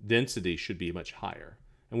density should be much higher.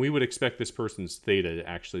 And we would expect this person's theta to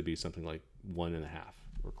actually be something like 1.5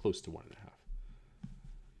 or close to 1.5.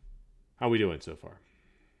 How are we doing so far?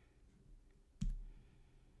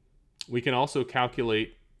 We can also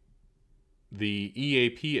calculate the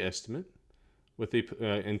EAP estimate with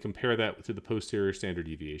and compare that to the posterior standard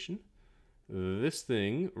deviation. This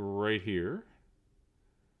thing right here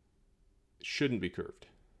shouldn't be curved.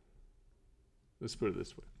 Let's put it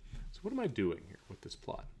this way. So what am I doing here with this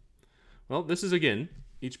plot? Well, this is, again,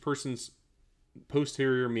 each person's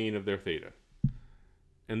posterior mean of their theta.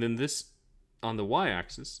 And then this, on the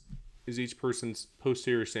y-axis, is each person's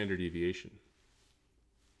posterior standard deviation.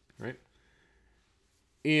 Right?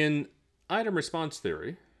 In item response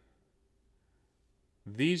theory,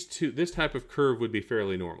 this type of curve would be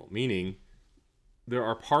fairly normal, meaning there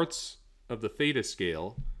are parts of the theta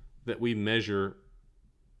scale that we measure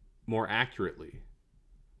more accurately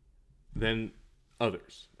than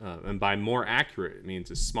others. And by more accurate, it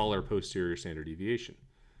means a smaller posterior standard deviation.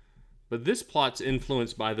 But this plot's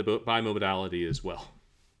influenced by the bimodality as well.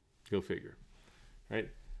 Go figure. Right?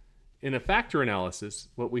 In a factor analysis,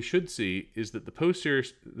 what we should see is that the posterior,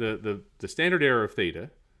 the standard error of theta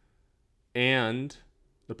and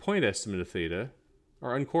the point estimate of theta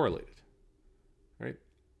are uncorrelated. Right?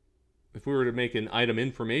 If we were to make an item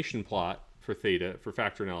information plot for theta for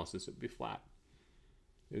factor analysis, it would be flat.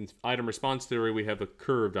 In item response theory, we have a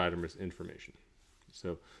curved item information.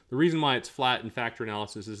 So the reason why it's flat in factor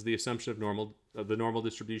analysis is the assumption of the normal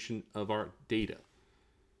distribution of our data.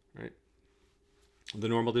 Right? The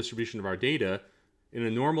normal distribution of our data, in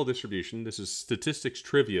a normal distribution, this is statistics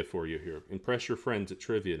trivia for you here. Impress your friends at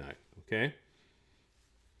trivia night, okay?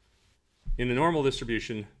 In a normal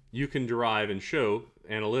distribution, you can derive and show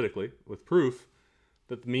analytically with proof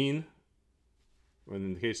that the mean, or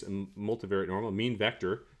in the case of multivariate normal, mean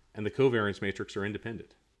vector and the covariance matrix are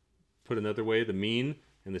independent. Put another way, the mean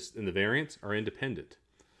and the variance are independent.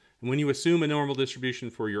 And when you assume a normal distribution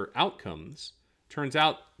for your outcomes, turns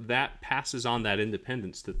out that passes on that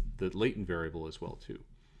independence to the latent variable as well too.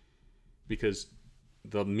 Because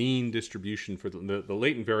the mean distribution for the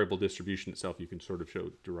latent variable distribution itself, you can sort of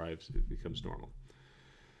show derives, it becomes normal.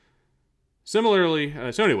 Similarly,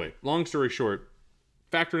 so anyway, long story short,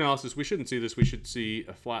 factor analysis, we shouldn't see this. We should see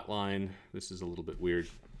a flat line. This is a little bit weird.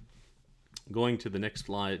 Going to the next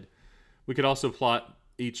slide, we could also plot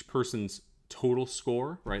each person's total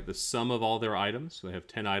score, right? The sum of all their items. So they have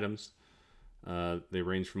 10 items. They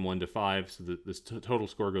range from 1 to 5, so this total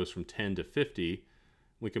score goes from 10 to 50.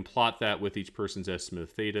 We can plot that with each person's estimate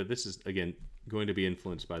of theta. This is, again, going to be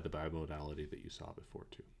influenced by the bimodality that you saw before,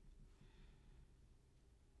 too.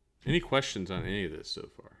 Any questions on any of this so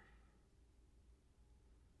far?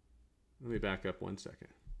 Let me back up 1 second.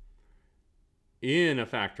 In a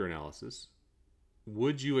factor analysis,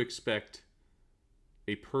 would you expect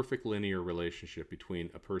a perfect linear relationship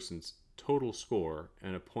between a person's total score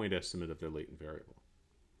and a point estimate of their latent variable?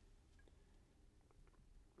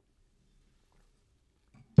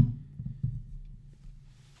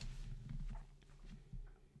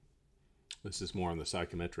 This is more on the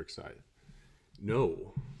psychometric side.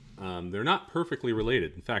 No, they're not perfectly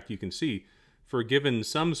related. In fact, you can see for a given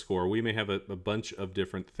sum score, we may have a bunch of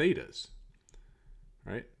different thetas,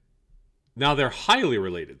 right? Now they're highly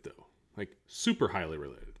related though, like super highly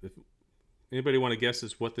related. If anybody want to guess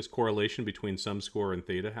as what this correlation between sum score and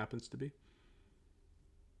theta happens to be?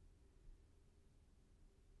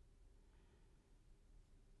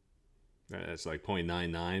 That's like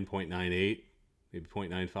 0.99, 0.98, maybe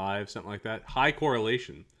 0.95, something like that. High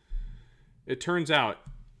correlation. It turns out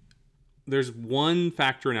there's one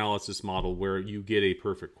factor analysis model where you get a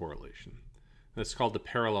perfect correlation. That's called the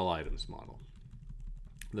parallel items model.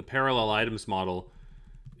 The parallel items model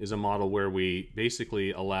is a model where we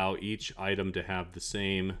basically allow each item to have the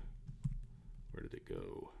same, where did it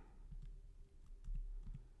go?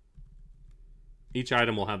 Each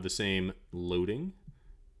item will have the same loading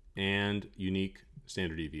and unique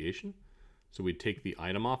standard deviation. So we'd take the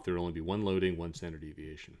item off, there would only be one loading, one standard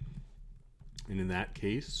deviation. And in that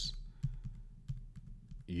case,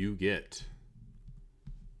 you get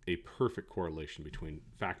a perfect correlation between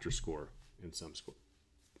factor score and sum score.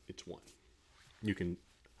 It's 1. You can,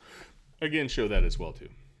 again, show that as well, too.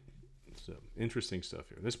 So, interesting stuff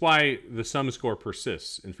here. That's why the sum score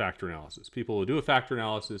persists in factor analysis. People will do a factor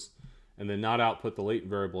analysis and then not output the latent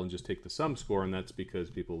variable and just take the sum score, and that's because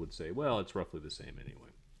people would say, well, it's roughly the same anyway,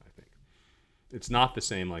 I think. It's not the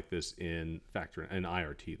same like this in factor and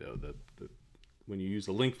IRT, though. When you use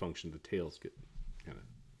the link function, the tails get kind of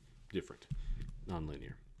different,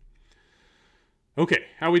 nonlinear. Okay,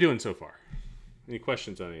 how are we doing so far? Any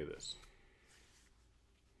questions on any of this?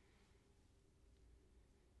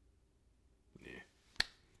 Nah.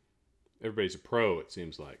 Everybody's a pro, it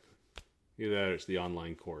seems like. Either that or it's the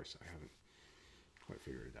online course. I haven't quite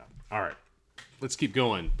figured it out. All right, let's keep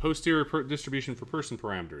going. Posterior distribution for person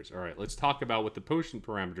parameters. All right, let's talk about what the person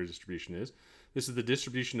parameter distribution is. This is the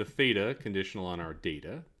distribution of theta conditional on our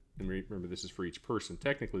data. And remember, this is for each person.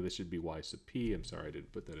 Technically, this should be y sub p. I'm sorry I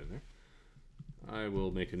didn't put that in there. I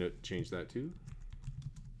will make a note to change that too.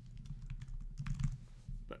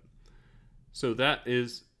 So that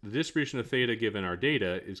is the distribution of theta given our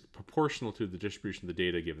data is proportional to the distribution of the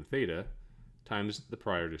data given theta times the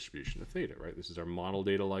prior distribution of theta, right? This is our model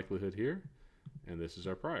data likelihood here, and this is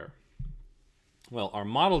our prior. Well, our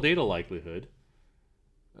model data likelihood,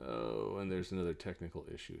 oh, and there's another technical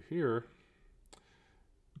issue here.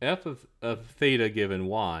 F of theta given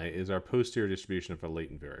y is our posterior distribution of our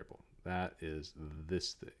latent variable. That is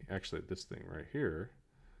this thing, actually this thing right here.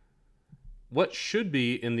 What should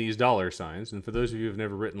be in these dollar signs, and for those of you who have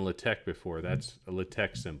never written LaTeX before, that's a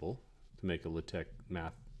LaTeX symbol to make a LaTeX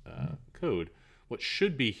math code. What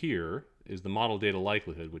should be here is the model data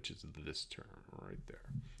likelihood, which is this term right there.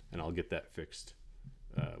 And I'll get that fixed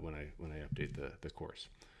when I update the course.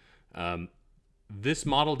 This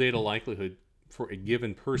model data likelihood for a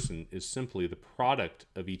given person is simply the product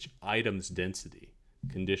of each item's density,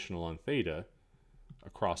 conditional on theta,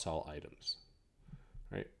 across all items,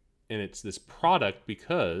 right? And it's this product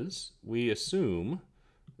because we assume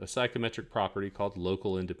a psychometric property called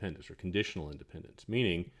local independence or conditional independence,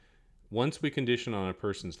 meaning once we condition on a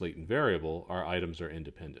person's latent variable, our items are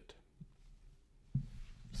independent.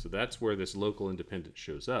 So that's where this local independence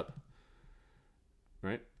shows up,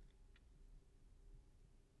 right?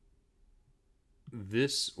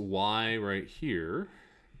 This y right here,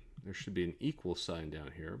 there should be an equal sign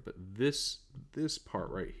down here, but this part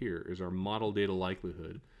right here is our model data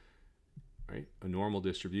likelihood, right? A normal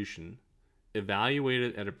distribution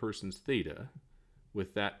evaluated at a person's theta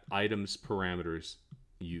with that item's parameters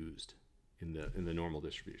used in the normal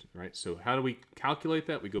distribution, right? So how do we calculate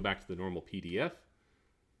that? We go back to the normal PDF,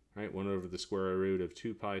 right? 1 over the square root of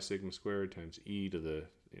 2 pi sigma squared times e to the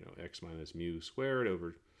x minus mu squared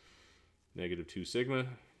over negative 2 sigma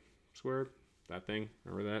squared. That thing,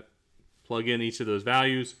 remember that? Plug in each of those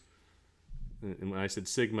values. And when I said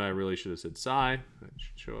sigma, I really should have said psi. That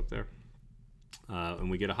should show up there. And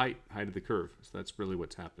we get a height of the curve. So that's really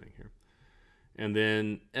what's happening here. And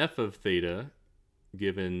then f of theta,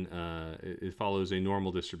 given it follows a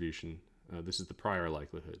normal distribution. This is the prior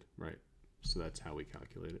likelihood, right? So that's how we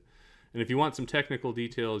calculate it. And if you want some technical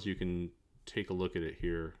details, you can take a look at it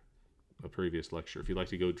here, a previous lecture. If you'd like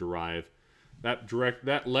to go derive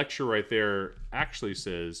that lecture right there actually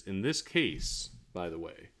says, in this case, by the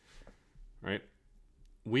way, right,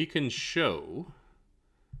 we can show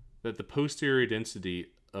that the posterior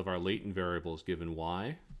density of our latent variables given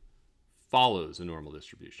y follows a normal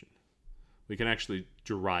distribution. We can actually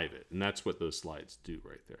derive it, and that's what those slides do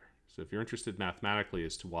right there. So if you're interested mathematically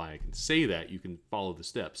as to why I can say that, you can follow the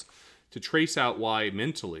steps. To trace out y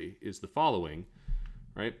mentally is the following,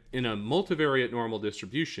 right? In a multivariate normal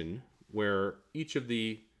distribution, where each of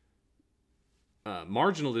the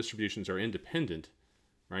marginal distributions are independent,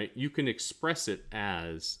 right, you can express it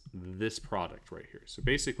as this product right here. So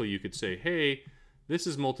basically you could say, hey, this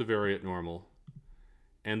is multivariate normal,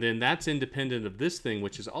 and then that's independent of this thing,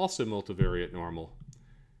 which is also multivariate normal.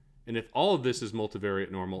 And if all of this is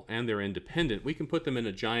multivariate normal and they're independent, we can put them in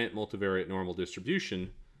a giant multivariate normal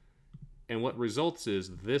distribution. And what results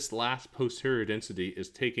is this last posterior density is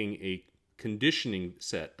taking a conditioning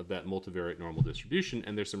set of that multivariate normal distribution,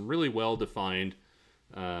 and there's some really well-defined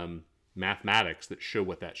mathematics that show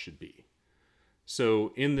what that should be.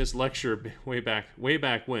 So in this lecture way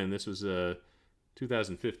back when, this was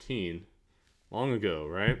 2015, long ago,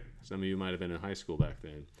 right? Some of you might have been in high school back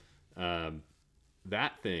then.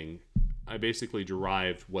 That thing, I basically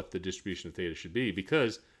derived what the distribution of theta should be,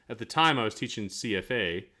 because at the time I was teaching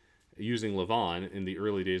CFA using Levon in the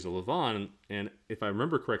early days of Levon, and if I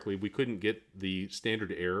remember correctly, we couldn't get the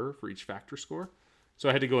standard error for each factor score. So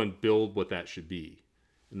I had to go and build what that should be.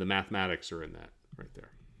 And the mathematics are in that right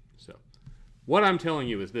there. So what I'm telling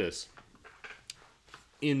you is this.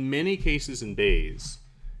 In many cases in Bayes,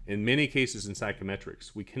 in many cases in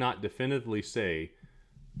psychometrics, we cannot definitively say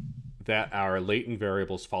that our latent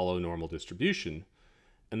variables follow normal distribution.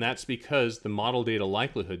 And that's because the model data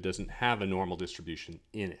likelihood doesn't have a normal distribution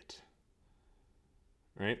in it,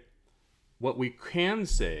 right? What we can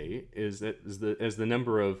say is that as the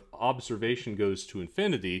number of observation goes to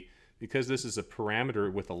infinity, because this is a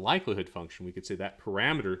parameter with a likelihood function, we could say that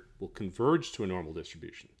parameter will converge to a normal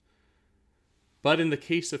distribution. But in the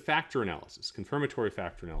case of factor analysis, confirmatory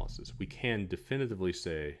factor analysis, we can definitively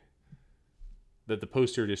say that the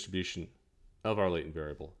posterior distribution of our latent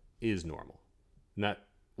variable is normal. And that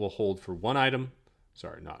will hold for one item.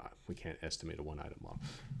 Sorry, we can't estimate a one item model.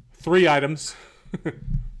 3 items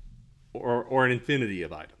or an infinity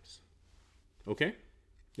of items. Okay?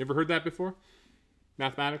 You ever heard that before?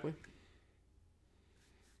 Mathematically?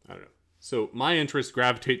 I don't know. So my interests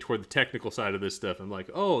gravitate toward the technical side of this stuff. I'm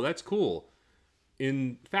like, oh, that's cool.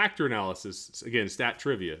 In factor analysis, again, stat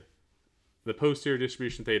trivia, the posterior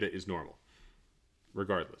distribution theta is normal,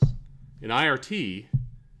 regardless. In IRT,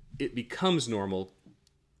 it becomes normal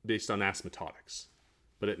based on asymptotics,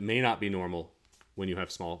 but it may not be normal when you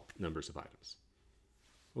have small numbers of items.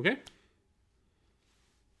 Okay?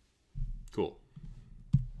 Cool.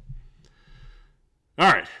 All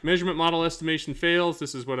right, measurement model estimation fails.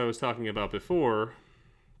 This is what I was talking about before.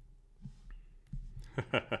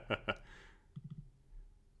 The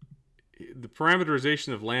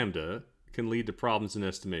parameterization of lambda can lead to problems in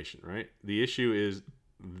estimation, right? The issue is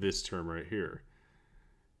this term right here.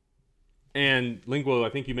 And Linguo, I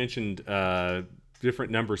think you mentioned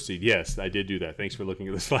different number seed. Yes, I did do that. Thanks for looking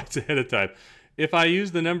at the slides ahead of time. If I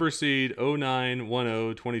use the number seed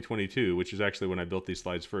 0910-2022, which is actually when I built these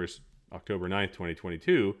slides first, October 9th,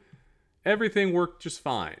 2022, everything worked just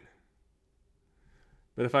fine.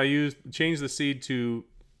 But if I change the seed to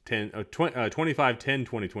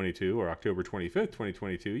 25-10-2022 or October 25th,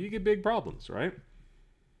 2022, you get big problems, right?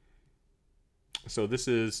 So this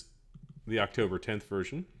is the October 10th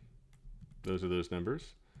version. Those are those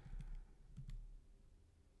numbers.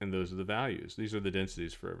 And those are the values. These are the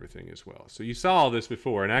densities for everything as well. So you saw all this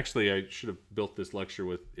before, and actually I should have built this lecture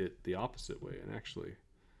with it the opposite way. And actually,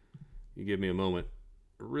 you give me a moment.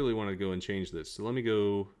 I really want to go and change this. So let me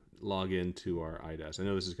go log into our IDAS. I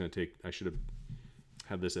know this is going to take, I should have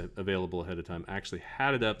had this available ahead of time. I actually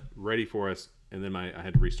had it up ready for us, and then I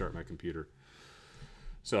had to restart my computer.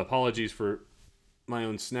 So apologies for my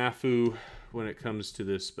own snafu when it comes to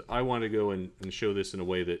this, but I want to go and show this in a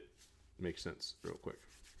way that makes sense real quick.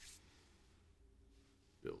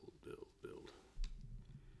 Build.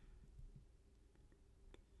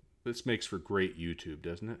 This makes for great YouTube,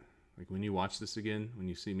 doesn't it? Like when you watch this again, when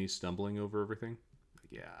you see me stumbling over everything,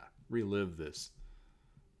 like, yeah, relive this.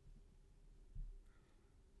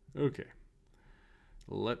 Okay.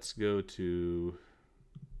 Let's go to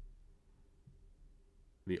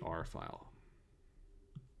the R file.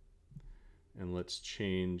 And let's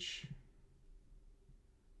change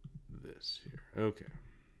this here. Okay.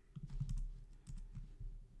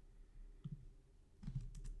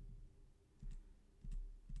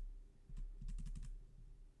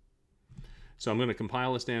 So I'm going to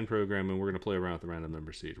compile a stand program, and we're going to play around with the random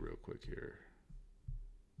number seed real quick here.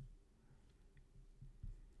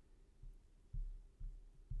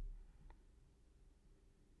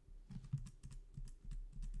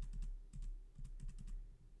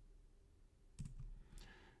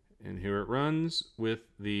 And here it runs with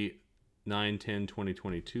the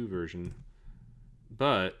 9-10-2022 version.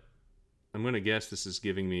 But I'm going to guess this is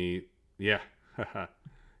giving me, yeah, haha.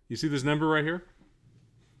 You see this number right here?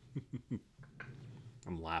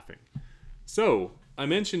 I'm laughing. So I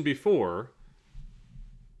mentioned before,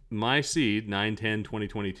 my seed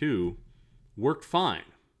 9-10-2022 worked fine,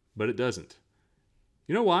 but it doesn't.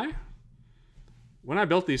 You know why? When I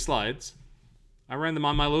built these slides, I ran them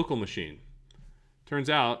on my local machine. Turns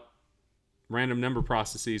out random number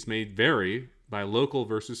processes may vary by local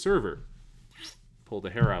versus server. Pulled the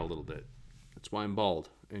hair out a little bit. That's why I'm bald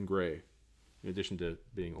and gray, in addition to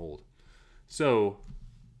being old. So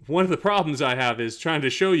one of the problems I have is trying to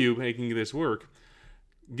show you making this work.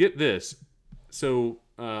 Get this. So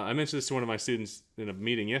I mentioned this to one of my students in a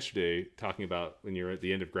meeting yesterday, talking about when you're at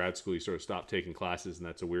the end of grad school, you sort of stop taking classes, and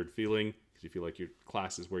that's a weird feeling because you feel like your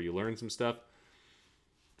class is where you learn some stuff.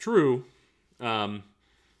 True.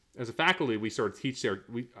 As a faculty, we sort of teach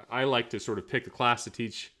I like to sort of pick a class to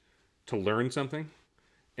teach to learn something.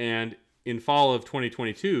 And in fall of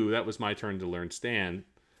 2022, that was my turn to learn Stan.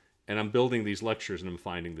 And I'm building these lectures and I'm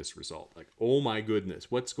finding this result. Like, oh my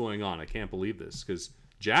goodness, what's going on? I can't believe this, because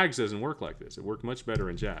JAGS doesn't work like this. It worked much better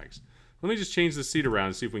in JAGS. Let me just change the seat around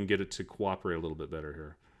and see if we can get it to cooperate a little bit better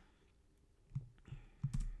here.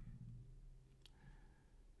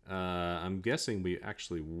 I'm guessing we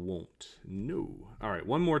actually won't. No. All right,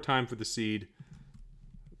 one more time for the seed.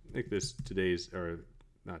 Make this today's, or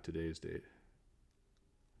not today's date.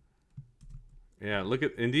 Yeah, look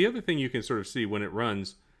at, and the other thing you can sort of see when it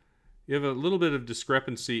runs, you have a little bit of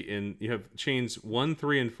discrepancy in, you have chains 1,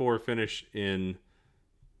 3, and 4 finish in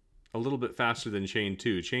a little bit faster than chain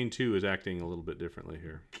 2. Chain 2 is acting a little bit differently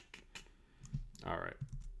here. All right.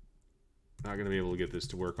 Not going to be able to get this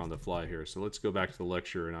to work on the fly here. So let's go back to the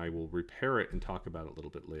lecture and I will repair it and talk about it a little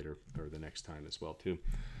bit later, or the next time as well too.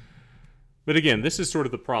 But again, this is sort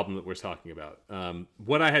of the problem that we're talking about.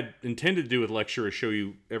 What I had intended to do with lecture is show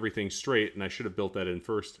you everything straight, and I should have built that in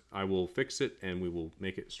first. I will fix it and we will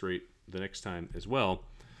make it straight the next time as well.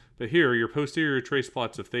 But here, your posterior trace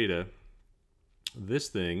plots of theta, this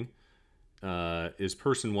thing is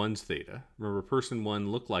person 1's theta. Remember, person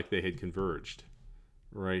 1 looked like they had converged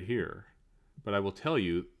right here. But I will tell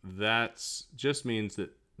you, that just means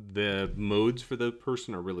that the modes for the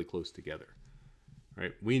person are really close together.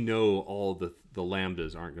 Right? We know all the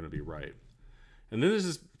lambdas aren't going to be right. And then this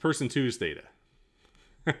is person 2's theta.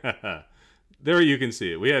 There you can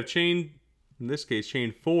see it. We have chain, in this case,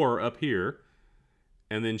 chain 4 up here,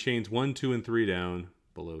 and then chains 1, 2, and 3 down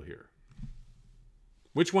below here.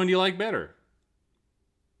 Which one do you like better?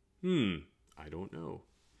 I don't know.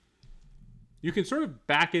 You can sort of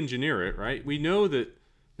back engineer it, right? We know that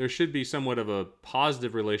there should be somewhat of a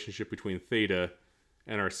positive relationship between theta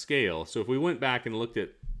and our scale. So if we went back and looked at,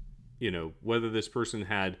 whether this person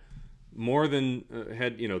had more than,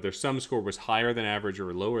 their sum score was higher than average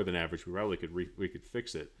or lower than average, we probably could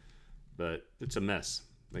fix it. But it's a mess.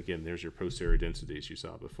 Again, there's your posterior densities you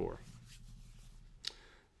saw before.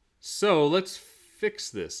 So let's fix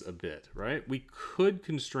this a bit, right? We could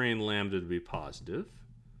constrain lambda to be positive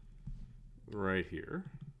right here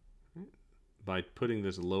by putting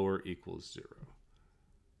this lower equals 0.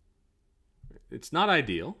 It's not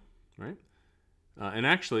ideal, right? And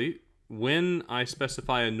actually, when I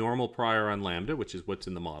specify a normal prior on lambda, which is what's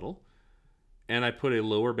in the model, and I put a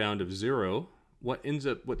lower bound of 0, what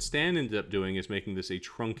Stan ends up doing is making this a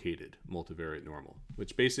truncated multivariate normal,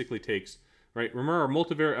 which basically takes, right? Remember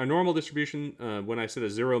our normal distribution, when I said a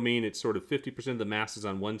 0 mean, it's sort of 50% of the mass is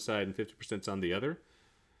on one side and 50% is on the other.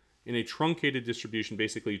 In a truncated distribution,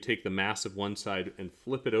 basically you take the mass of one side and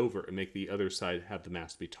flip it over and make the other side have the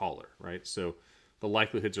mass be taller, right? So the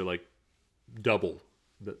likelihoods are like double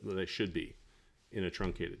that they should be in a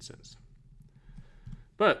truncated sense.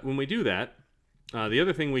 But when we do that, the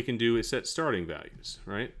other thing we can do is set starting values,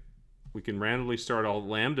 right? We can randomly start all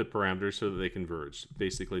lambda parameters so that they converge,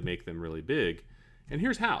 basically make them really big. And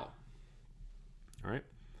here's how, all right?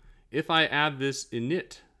 If I add this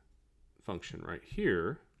init function right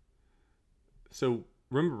here, so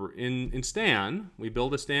remember, in Stan, we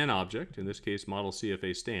build a Stan object, in this case, model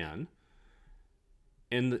CFA Stan.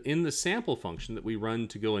 And in the sample function that we run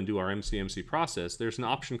to go and do our MCMC process, there's an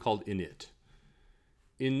option called init.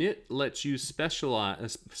 Init lets you specify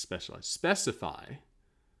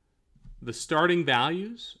the starting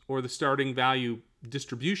values or the starting value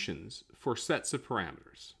distributions for sets of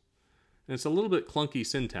parameters. And it's a little bit clunky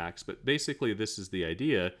syntax, but basically this is the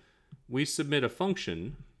idea. We submit a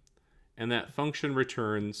function, and that function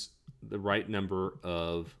returns the right number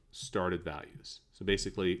of started values. So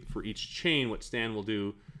basically, for each chain, what Stan will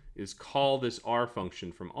do is call this R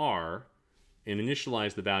function from R and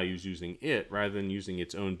initialize the values using it rather than using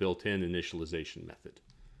its own built-in initialization method.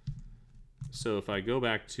 So if I go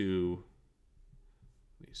back to,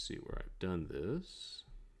 let me see where I've done this,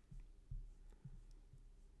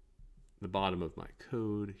 the bottom of my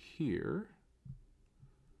code here,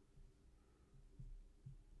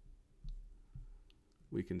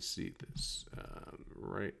 we can see this,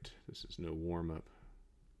 right? This is no warm-up.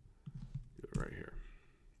 Do it right here.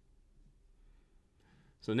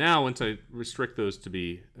 So now once I restrict those to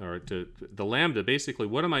be, or to the lambda, basically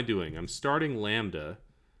what am I doing? I'm starting lambda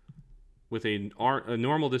with a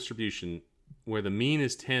normal distribution where the mean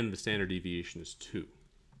is 10, the standard deviation is 2.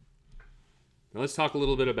 Now let's talk a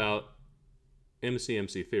little bit about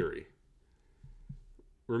MCMC theory.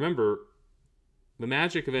 Remember, the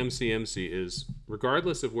magic of MCMC is,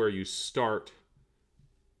 regardless of where you start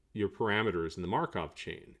your parameters in the Markov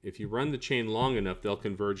chain, if you run the chain long enough, they'll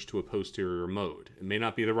converge to a posterior mode. It may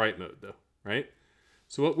not be the right mode, though, right?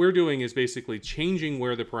 So what we're doing is basically changing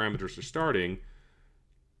where the parameters are starting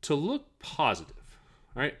to look positive,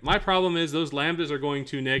 right? My problem is those lambdas are going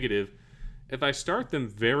too negative. If I start them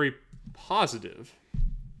very positive,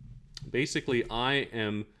 basically I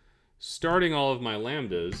am starting all of my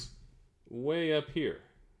lambdas way up here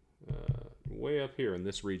in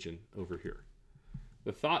this region over here.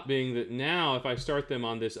 The thought being that now if I start them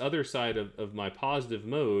on this other side of my positive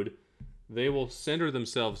mode, they will center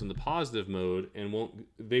themselves in the positive mode and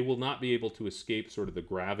they will not be able to escape sort of the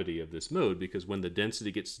gravity of this mode, because when the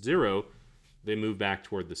density gets 0, they move back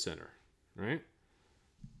toward the center, right?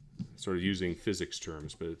 Sort of using physics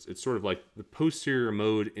terms, but it's sort of like the posterior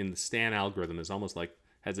mode in the Stan algorithm is almost like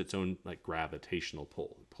has its own like gravitational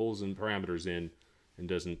pull. It pulls in parameters in and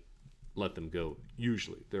doesn't let them go.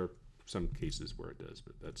 Usually, there are some cases where it does,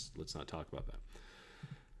 but let's not talk about that.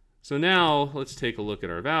 So now let's take a look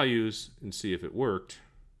at our values and see if it worked.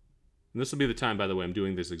 And this will be the time, by the way, I'm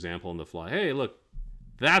doing this example on the fly. Hey, look,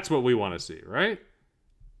 that's what we want to see, right?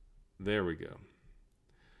 There we go.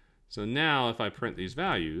 So now if I print these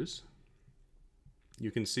values,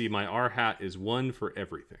 you can see my R hat is 1 for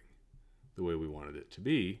everything, the way we wanted it to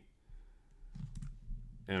be.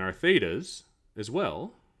 And our thetas as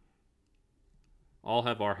well all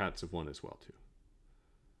have r hats of 1 as well too.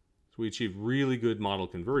 So we achieve really good model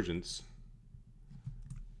convergence.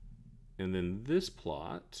 And then this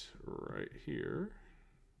plot right here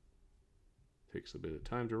takes a bit of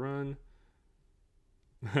time to run.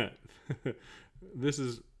 This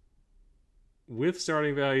is with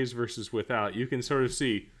starting values versus without. You can sort of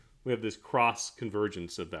see we have this cross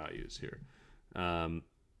convergence of values here.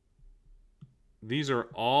 These are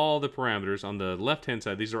all the parameters on the left hand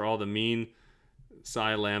side. These are all the mean,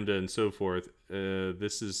 psi, lambda, and so forth.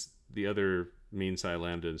 This is the other mean, psi,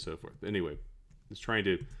 lambda, and so forth. Anyway, it's trying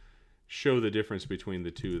to show the difference between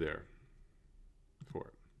the two there for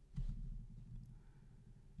it.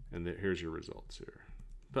 And here's your results here.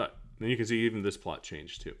 But then you can see even this plot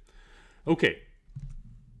changed too. Okay,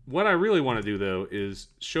 what I really want to do though is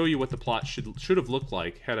show you what the plot should have looked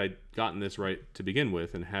like had I gotten this right to begin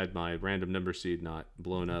with and had my random number seed not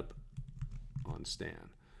blown up on Stan.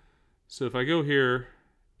 So if I go here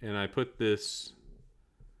and I put this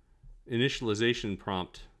initialization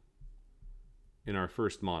prompt in our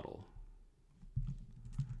first model,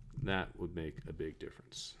 that would make a big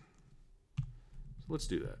difference. So let's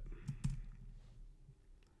do that.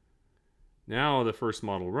 Now the first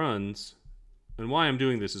model runs, and why I'm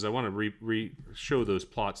doing this is I want to show those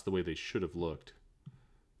plots the way they should have looked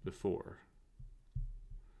before.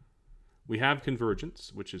 We have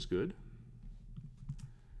convergence, which is good.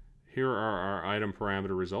 Here are our item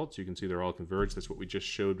parameter results. You can see they're all converged. That's what we just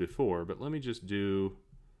showed before, but let me just do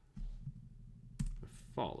the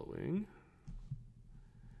following.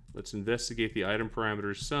 Let's investigate the item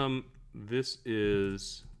parameters sum. This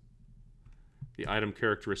is the item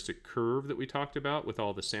characteristic curve that we talked about with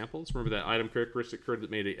all the samples. Remember that item characteristic curve that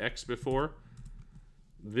made an X before?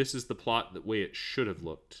 This is the plot the way it should have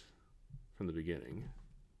looked from the beginning.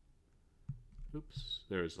 Oops,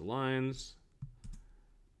 there's the lines.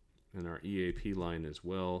 And our EAP line as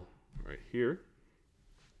well, right here.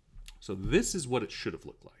 So this is what it should have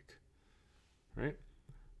looked like, right?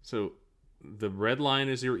 So the red line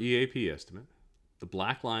is your EAP estimate. The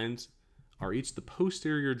black lines are each the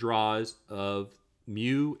posterior draws of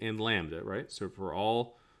mu and lambda, right? So for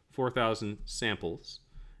all 4,000 samples.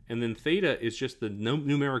 And then theta is just the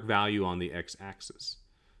numeric value on the x-axis.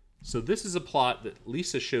 So this is a plot that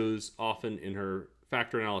Lisa shows often in her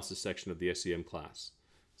factor analysis section of the SEM class.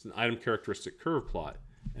 It's an item characteristic curve plot.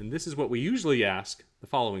 And this is what we usually ask the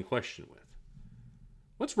following question with.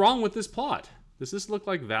 What's wrong with this plot? Does this look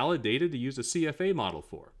like valid data to use a CFA model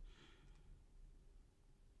for?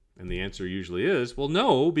 And the answer usually is, well,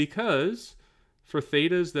 no, because for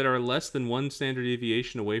thetas that are less than 1 standard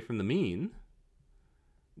deviation away from the mean,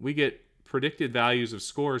 we get predicted values of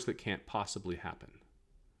scores that can't possibly happen.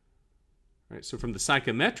 Right? So from the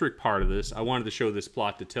psychometric part of this, I wanted to show this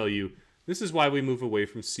plot to tell you this is why we move away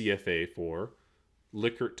from CFA for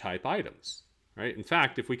Likert type items. Right? In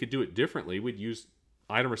fact, if we could do it differently, we'd use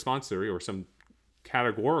item response theory or some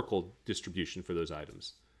categorical distribution for those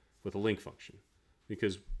items with a link function.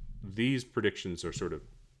 Because these predictions are sort of,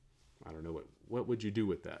 I don't know, what would you do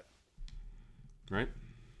with that? Right?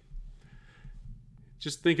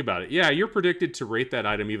 Just think about it. Yeah, you're predicted to rate that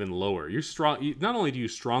item even lower. Not only do you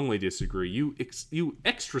strongly disagree, you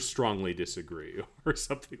extra strongly disagree or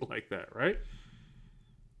something like that, right?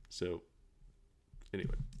 So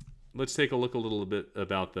anyway, let's take a look a little bit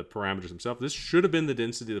about the parameters themselves. This should have been the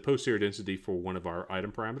density, the posterior density for one of our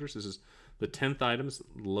item parameters. This is the 10th item's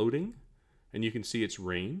loading, and you can see its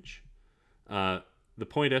range. The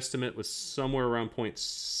point estimate was somewhere around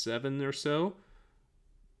 0.7 or so.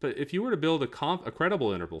 But if you were to build a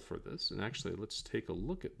credible interval for this, and actually let's take a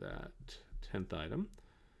look at that 10th item.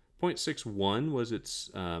 0.61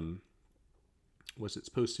 was its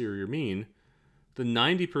posterior mean. The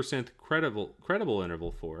 90% credible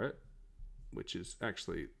interval for it, which is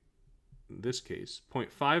actually in this case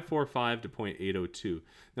 0.545 to 0.802.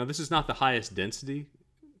 Now this is not the highest density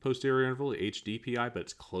posterior interval, HDPI, but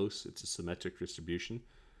it's close. It's a symmetric distribution.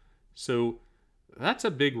 So that's a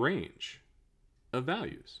big range of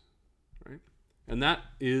values, right? And that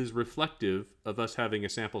is reflective of us having a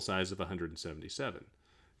sample size of 177.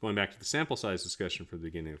 Going back to the sample size discussion from the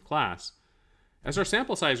beginning of class, as our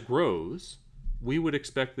sample size grows, we would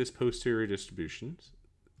expect this posterior distribution's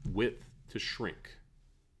width to shrink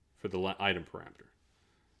for the item parameter.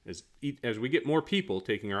 As we get more people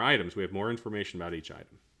taking our items, we have more information about each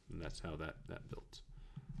item. And that's how that builds.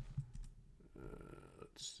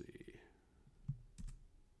 Let's see.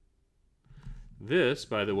 This,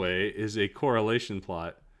 by the way, is a correlation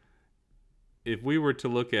plot. If we were to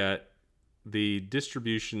look at the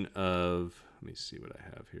distribution of, let me see what I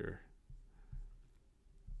have here.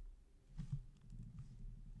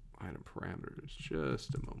 item parameters,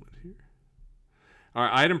 just a moment here. Our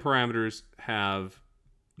item parameters have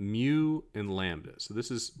mu and lambda. So this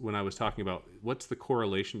is when I was talking about what's the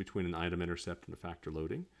correlation between an item intercept and a factor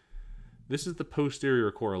loading. This is the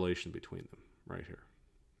posterior correlation between them right here.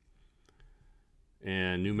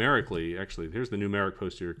 And numerically, actually, here's the numeric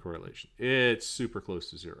posterior correlation. It's super close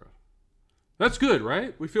to 0. That's good,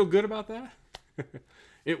 right? We feel good about that?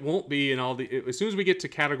 It won't be in all the... as soon as we get to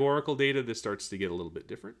categorical data, this starts to get a little bit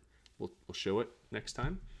different. We'll show it next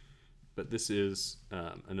time. But this is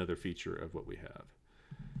another feature of what we have.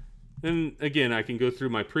 And again, I can go through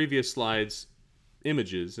my previous slides'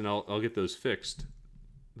 images, and I'll get those fixed.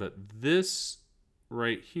 But this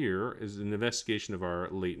right here is an investigation of our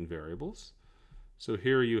latent variables. So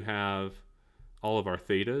here you have all of our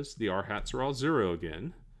thetas. The r-hats are all 0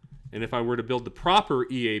 again. And if I were to build the proper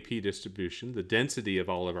EAP distribution, the density of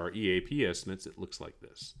all of our EAP estimates, it looks like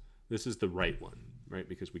this. This is the right one, right?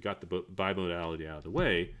 Because we got the bimodality out of the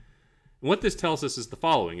way. And what this tells us is the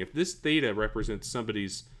following. If this theta represents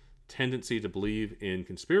somebody's tendency to believe in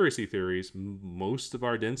conspiracy theories, most of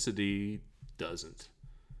our density doesn't,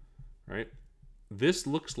 right? This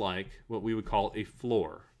looks like what we would call a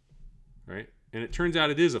floor, right? And it turns out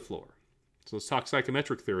it is a floor. So let's talk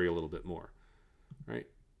psychometric theory a little bit more, right?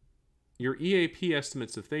 Your EAP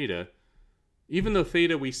estimates of theta, even though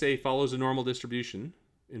theta we say follows a normal distribution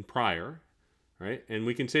in prior, right? And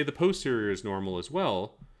we can say the posterior is normal as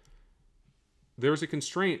well. There's a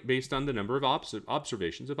constraint based on the number of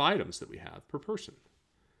observations of items that we have per person,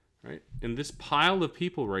 right? And this pile of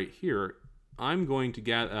people right here, I'm going to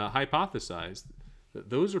hypothesize that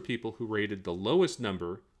those are people who rated the lowest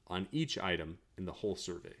number on each item in the whole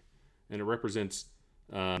survey. And it represents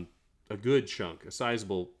a good chunk, a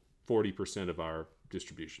sizable 40% of our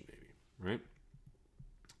distribution maybe, right?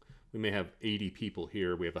 We may have 80 people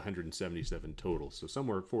here. We have 177 total. So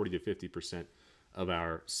somewhere 40 to 50% of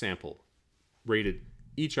our sample rated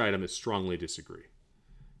each item as strongly disagree,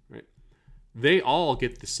 right? They all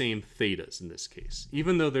get the same thetas in this case.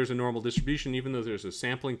 Even though there's a normal distribution, even though there's a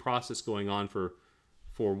sampling process going on for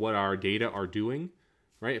what our data are doing,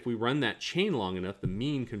 right? If we run that chain long enough, the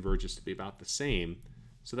mean converges to be about the same.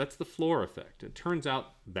 So that's the floor effect. It turns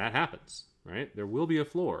out that happens, right? There will be a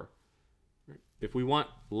floor. Right? If we want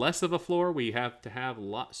less of a floor, we have to have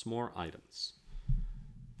lots more items.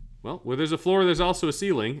 Well, where there's a floor, there's also a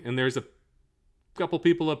ceiling, and there's a couple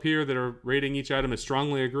people up here that are rating each item as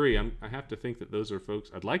strongly agree. I have to think that those are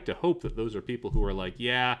folks, I'd like to hope that those are people who are like,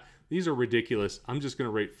 yeah, these are ridiculous. I'm just going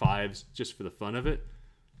to rate 5s just for the fun of it.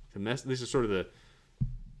 This is sort of the,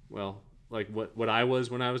 well, like what I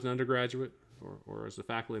was when I was an undergraduate or as a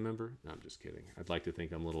faculty member. No, I'm just kidding. I'd like to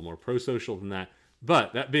think I'm a little more pro-social than that.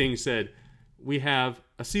 But that being said, we have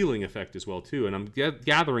a ceiling effect as well too. And I'm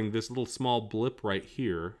gathering this little small blip right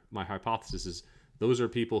here. My hypothesis is those are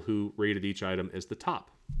people who rated each item as the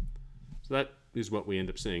top. So that is what we end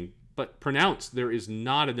up seeing. But pronounced, there is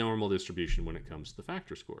not a normal distribution when it comes to the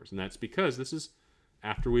factor scores. And that's because this is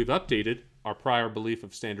after we've updated our prior belief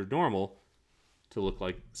of standard normal to look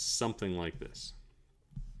like something like this.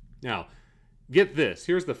 Now, get this.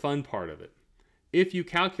 Here's the fun part of it. If you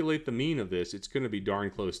calculate the mean of this, it's going to be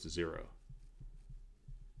darn close to 0.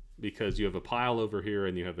 Because you have a pile over here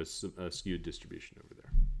and you have a skewed distribution over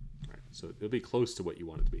there. Right? So it'll be close to what you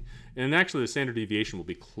want it to be. And actually the standard deviation will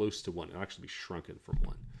be close to 1. It'll actually be shrunken from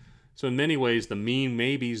 1. So in many ways, the mean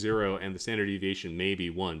may be 0 and the standard deviation may be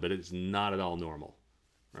 1, but it's not at all normal.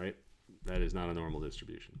 Right? That is not a normal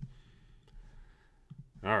distribution.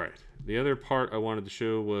 All right. The other part I wanted to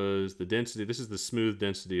show was the density. This is the smooth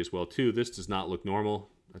density as well, too. This does not look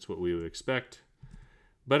normal. That's what we would expect.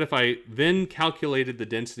 But if I then calculated the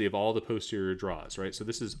density of all the posterior draws, right? So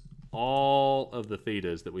this is all of the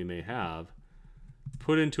thetas that we may have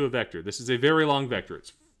put into a vector. This is a very long vector.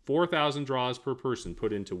 It's 4,000 draws per person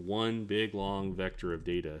put into one big, long vector of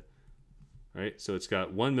data, right? So it's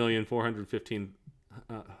got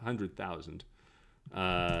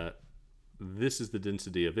 1,415,000. This is the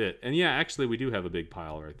density of it. And yeah, actually, we do have a big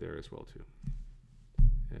pile right there as well, too.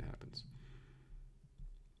 It happens.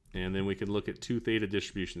 And then we can look at 2 theta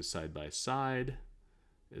distributions side by side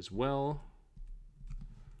as well.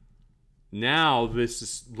 Now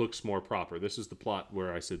this looks more proper. This is the plot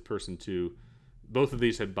where I said person 2. Both of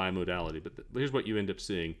these had bimodality, but here's what you end up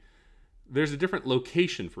seeing. There's a different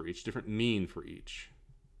location for each, different mean for each.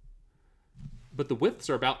 But the widths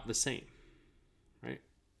are about the same, right?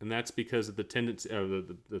 And that's because of the tendency,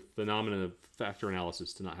 the phenomenon of factor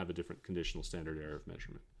analysis to not have a different conditional standard error of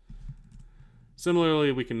measurement.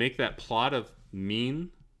 Similarly, we can make that plot of mean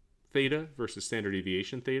theta versus standard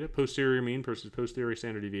deviation theta, posterior mean versus posterior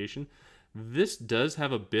standard deviation. This does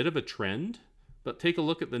have a bit of a trend, but take a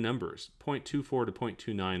look at the numbers. 0.24 to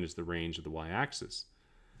 0.29 is the range of the y-axis.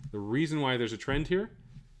 The reason why there's a trend here,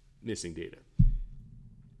 missing data.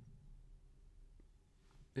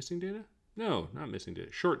 Missing data? No, not missing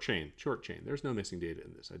data. Short chain, short chain. There's no missing data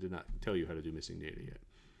in this. I did not tell you how to do missing data yet.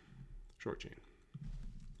 Short chain.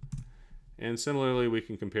 And similarly, we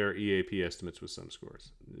can compare EAP estimates with some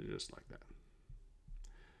scores, just like that.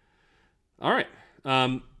 All right.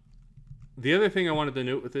 The other thing I wanted to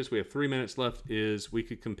note with this, we have 3 minutes left, is we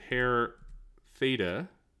could compare theta.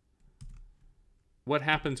 What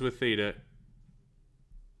happens with theta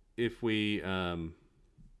if we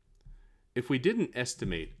didn't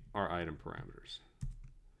estimate our item parameters?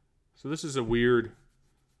 So this is a weird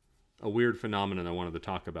phenomenon I wanted to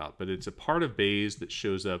talk about, but it's a part of Bayes that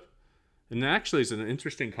shows up, and actually is an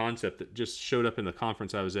interesting concept that just showed up in the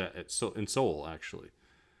conference I was at in Seoul, actually.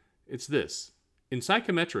 It's this. In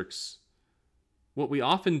psychometrics, what we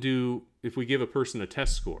often do if we give a person a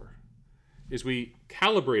test score is we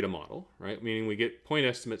calibrate a model, right? Meaning we get point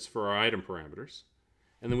estimates for our item parameters,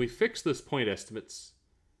 and then we fix those point estimates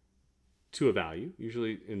to a value.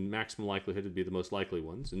 Usually in maximum likelihood it'd be the most likely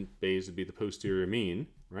ones, and Bayes would be the posterior mean,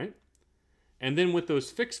 right? And then with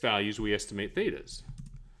those fixed values we estimate thetas.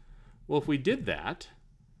 Well, if we did that,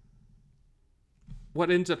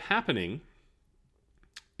 what ends up happening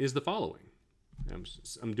is the following.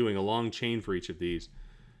 I'm doing a long chain for each of these,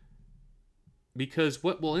 because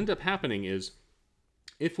what will end up happening is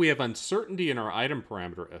if we have uncertainty in our item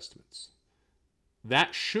parameter estimates,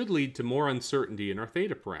 that should lead to more uncertainty in our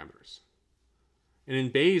theta parameters. And in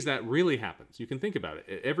Bayes, that really happens. You can think about it.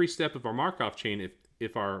 At every step of our Markov chain,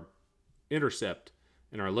 if our intercept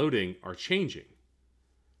and our loading are changing,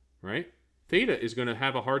 right? Theta is going to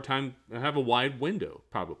have a hard time, have a wide window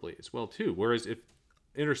probably as well too. Whereas if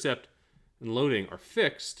intercept and loading are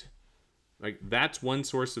fixed, like that's one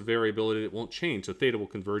source of variability that won't change. So theta will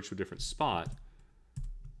converge to a different spot.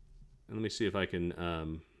 And let me see if I can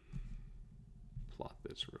plot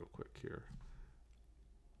this real quick here.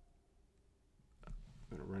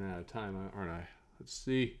 I'm going to run out of time, aren't I? Let's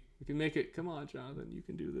see. We can make it. Come on, Jonathan. You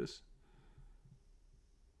can do this.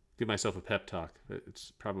 Give myself a pep talk.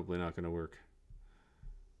 It's probably not going to work.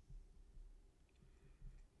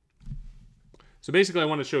 So basically, I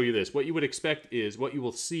want to show you this. What you would expect is, what you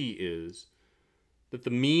will see is that the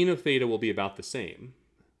mean of theta will be about the same.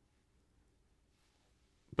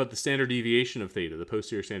 But the standard deviation of theta, the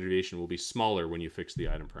posterior standard deviation, will be smaller when you fix the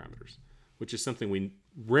item parameters, which is something we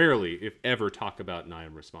rarely, if ever, talk about in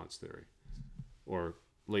item response theory or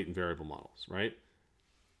latent variable models, right?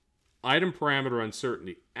 Item parameter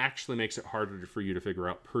uncertainty actually makes it harder for you to figure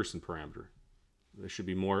out person parameter. There should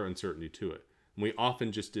be more uncertainty to it. And we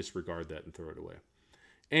often just disregard that and throw it away.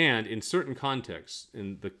 And in certain contexts,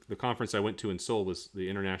 in the conference I went to in Seoul was the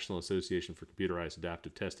International Association for Computerized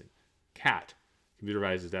Adaptive Testing, CAT,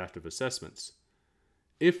 Computerized Adaptive Assessments.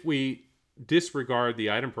 If we disregard the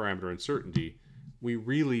item parameter uncertainty, we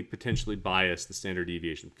really potentially bias the standard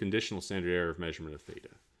deviation, conditional standard error of measurement of theta.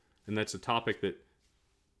 And that's a topic that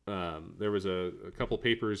there was a couple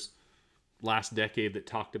papers last decade that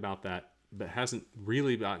talked about that, but hasn't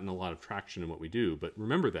really gotten a lot of traction in what we do. But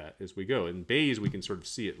remember that as we go. In Bayes, we can sort of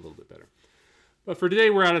see it a little bit better. But for today,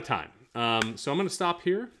 we're out of time. So I'm going to stop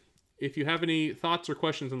here. If you have any thoughts or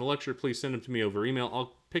questions on the lecture, please send them to me over email.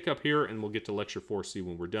 I'll pick up here and we'll get to lecture 4C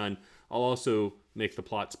when we're done. I'll also make the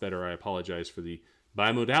plots better. I apologize for the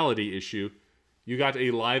bimodality issue. You got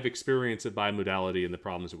a live experience of bimodality and the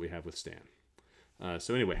problems that we have with Stan.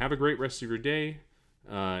 So anyway, have a great rest of your day,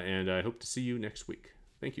 and I hope to see you next week.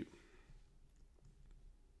 Thank you.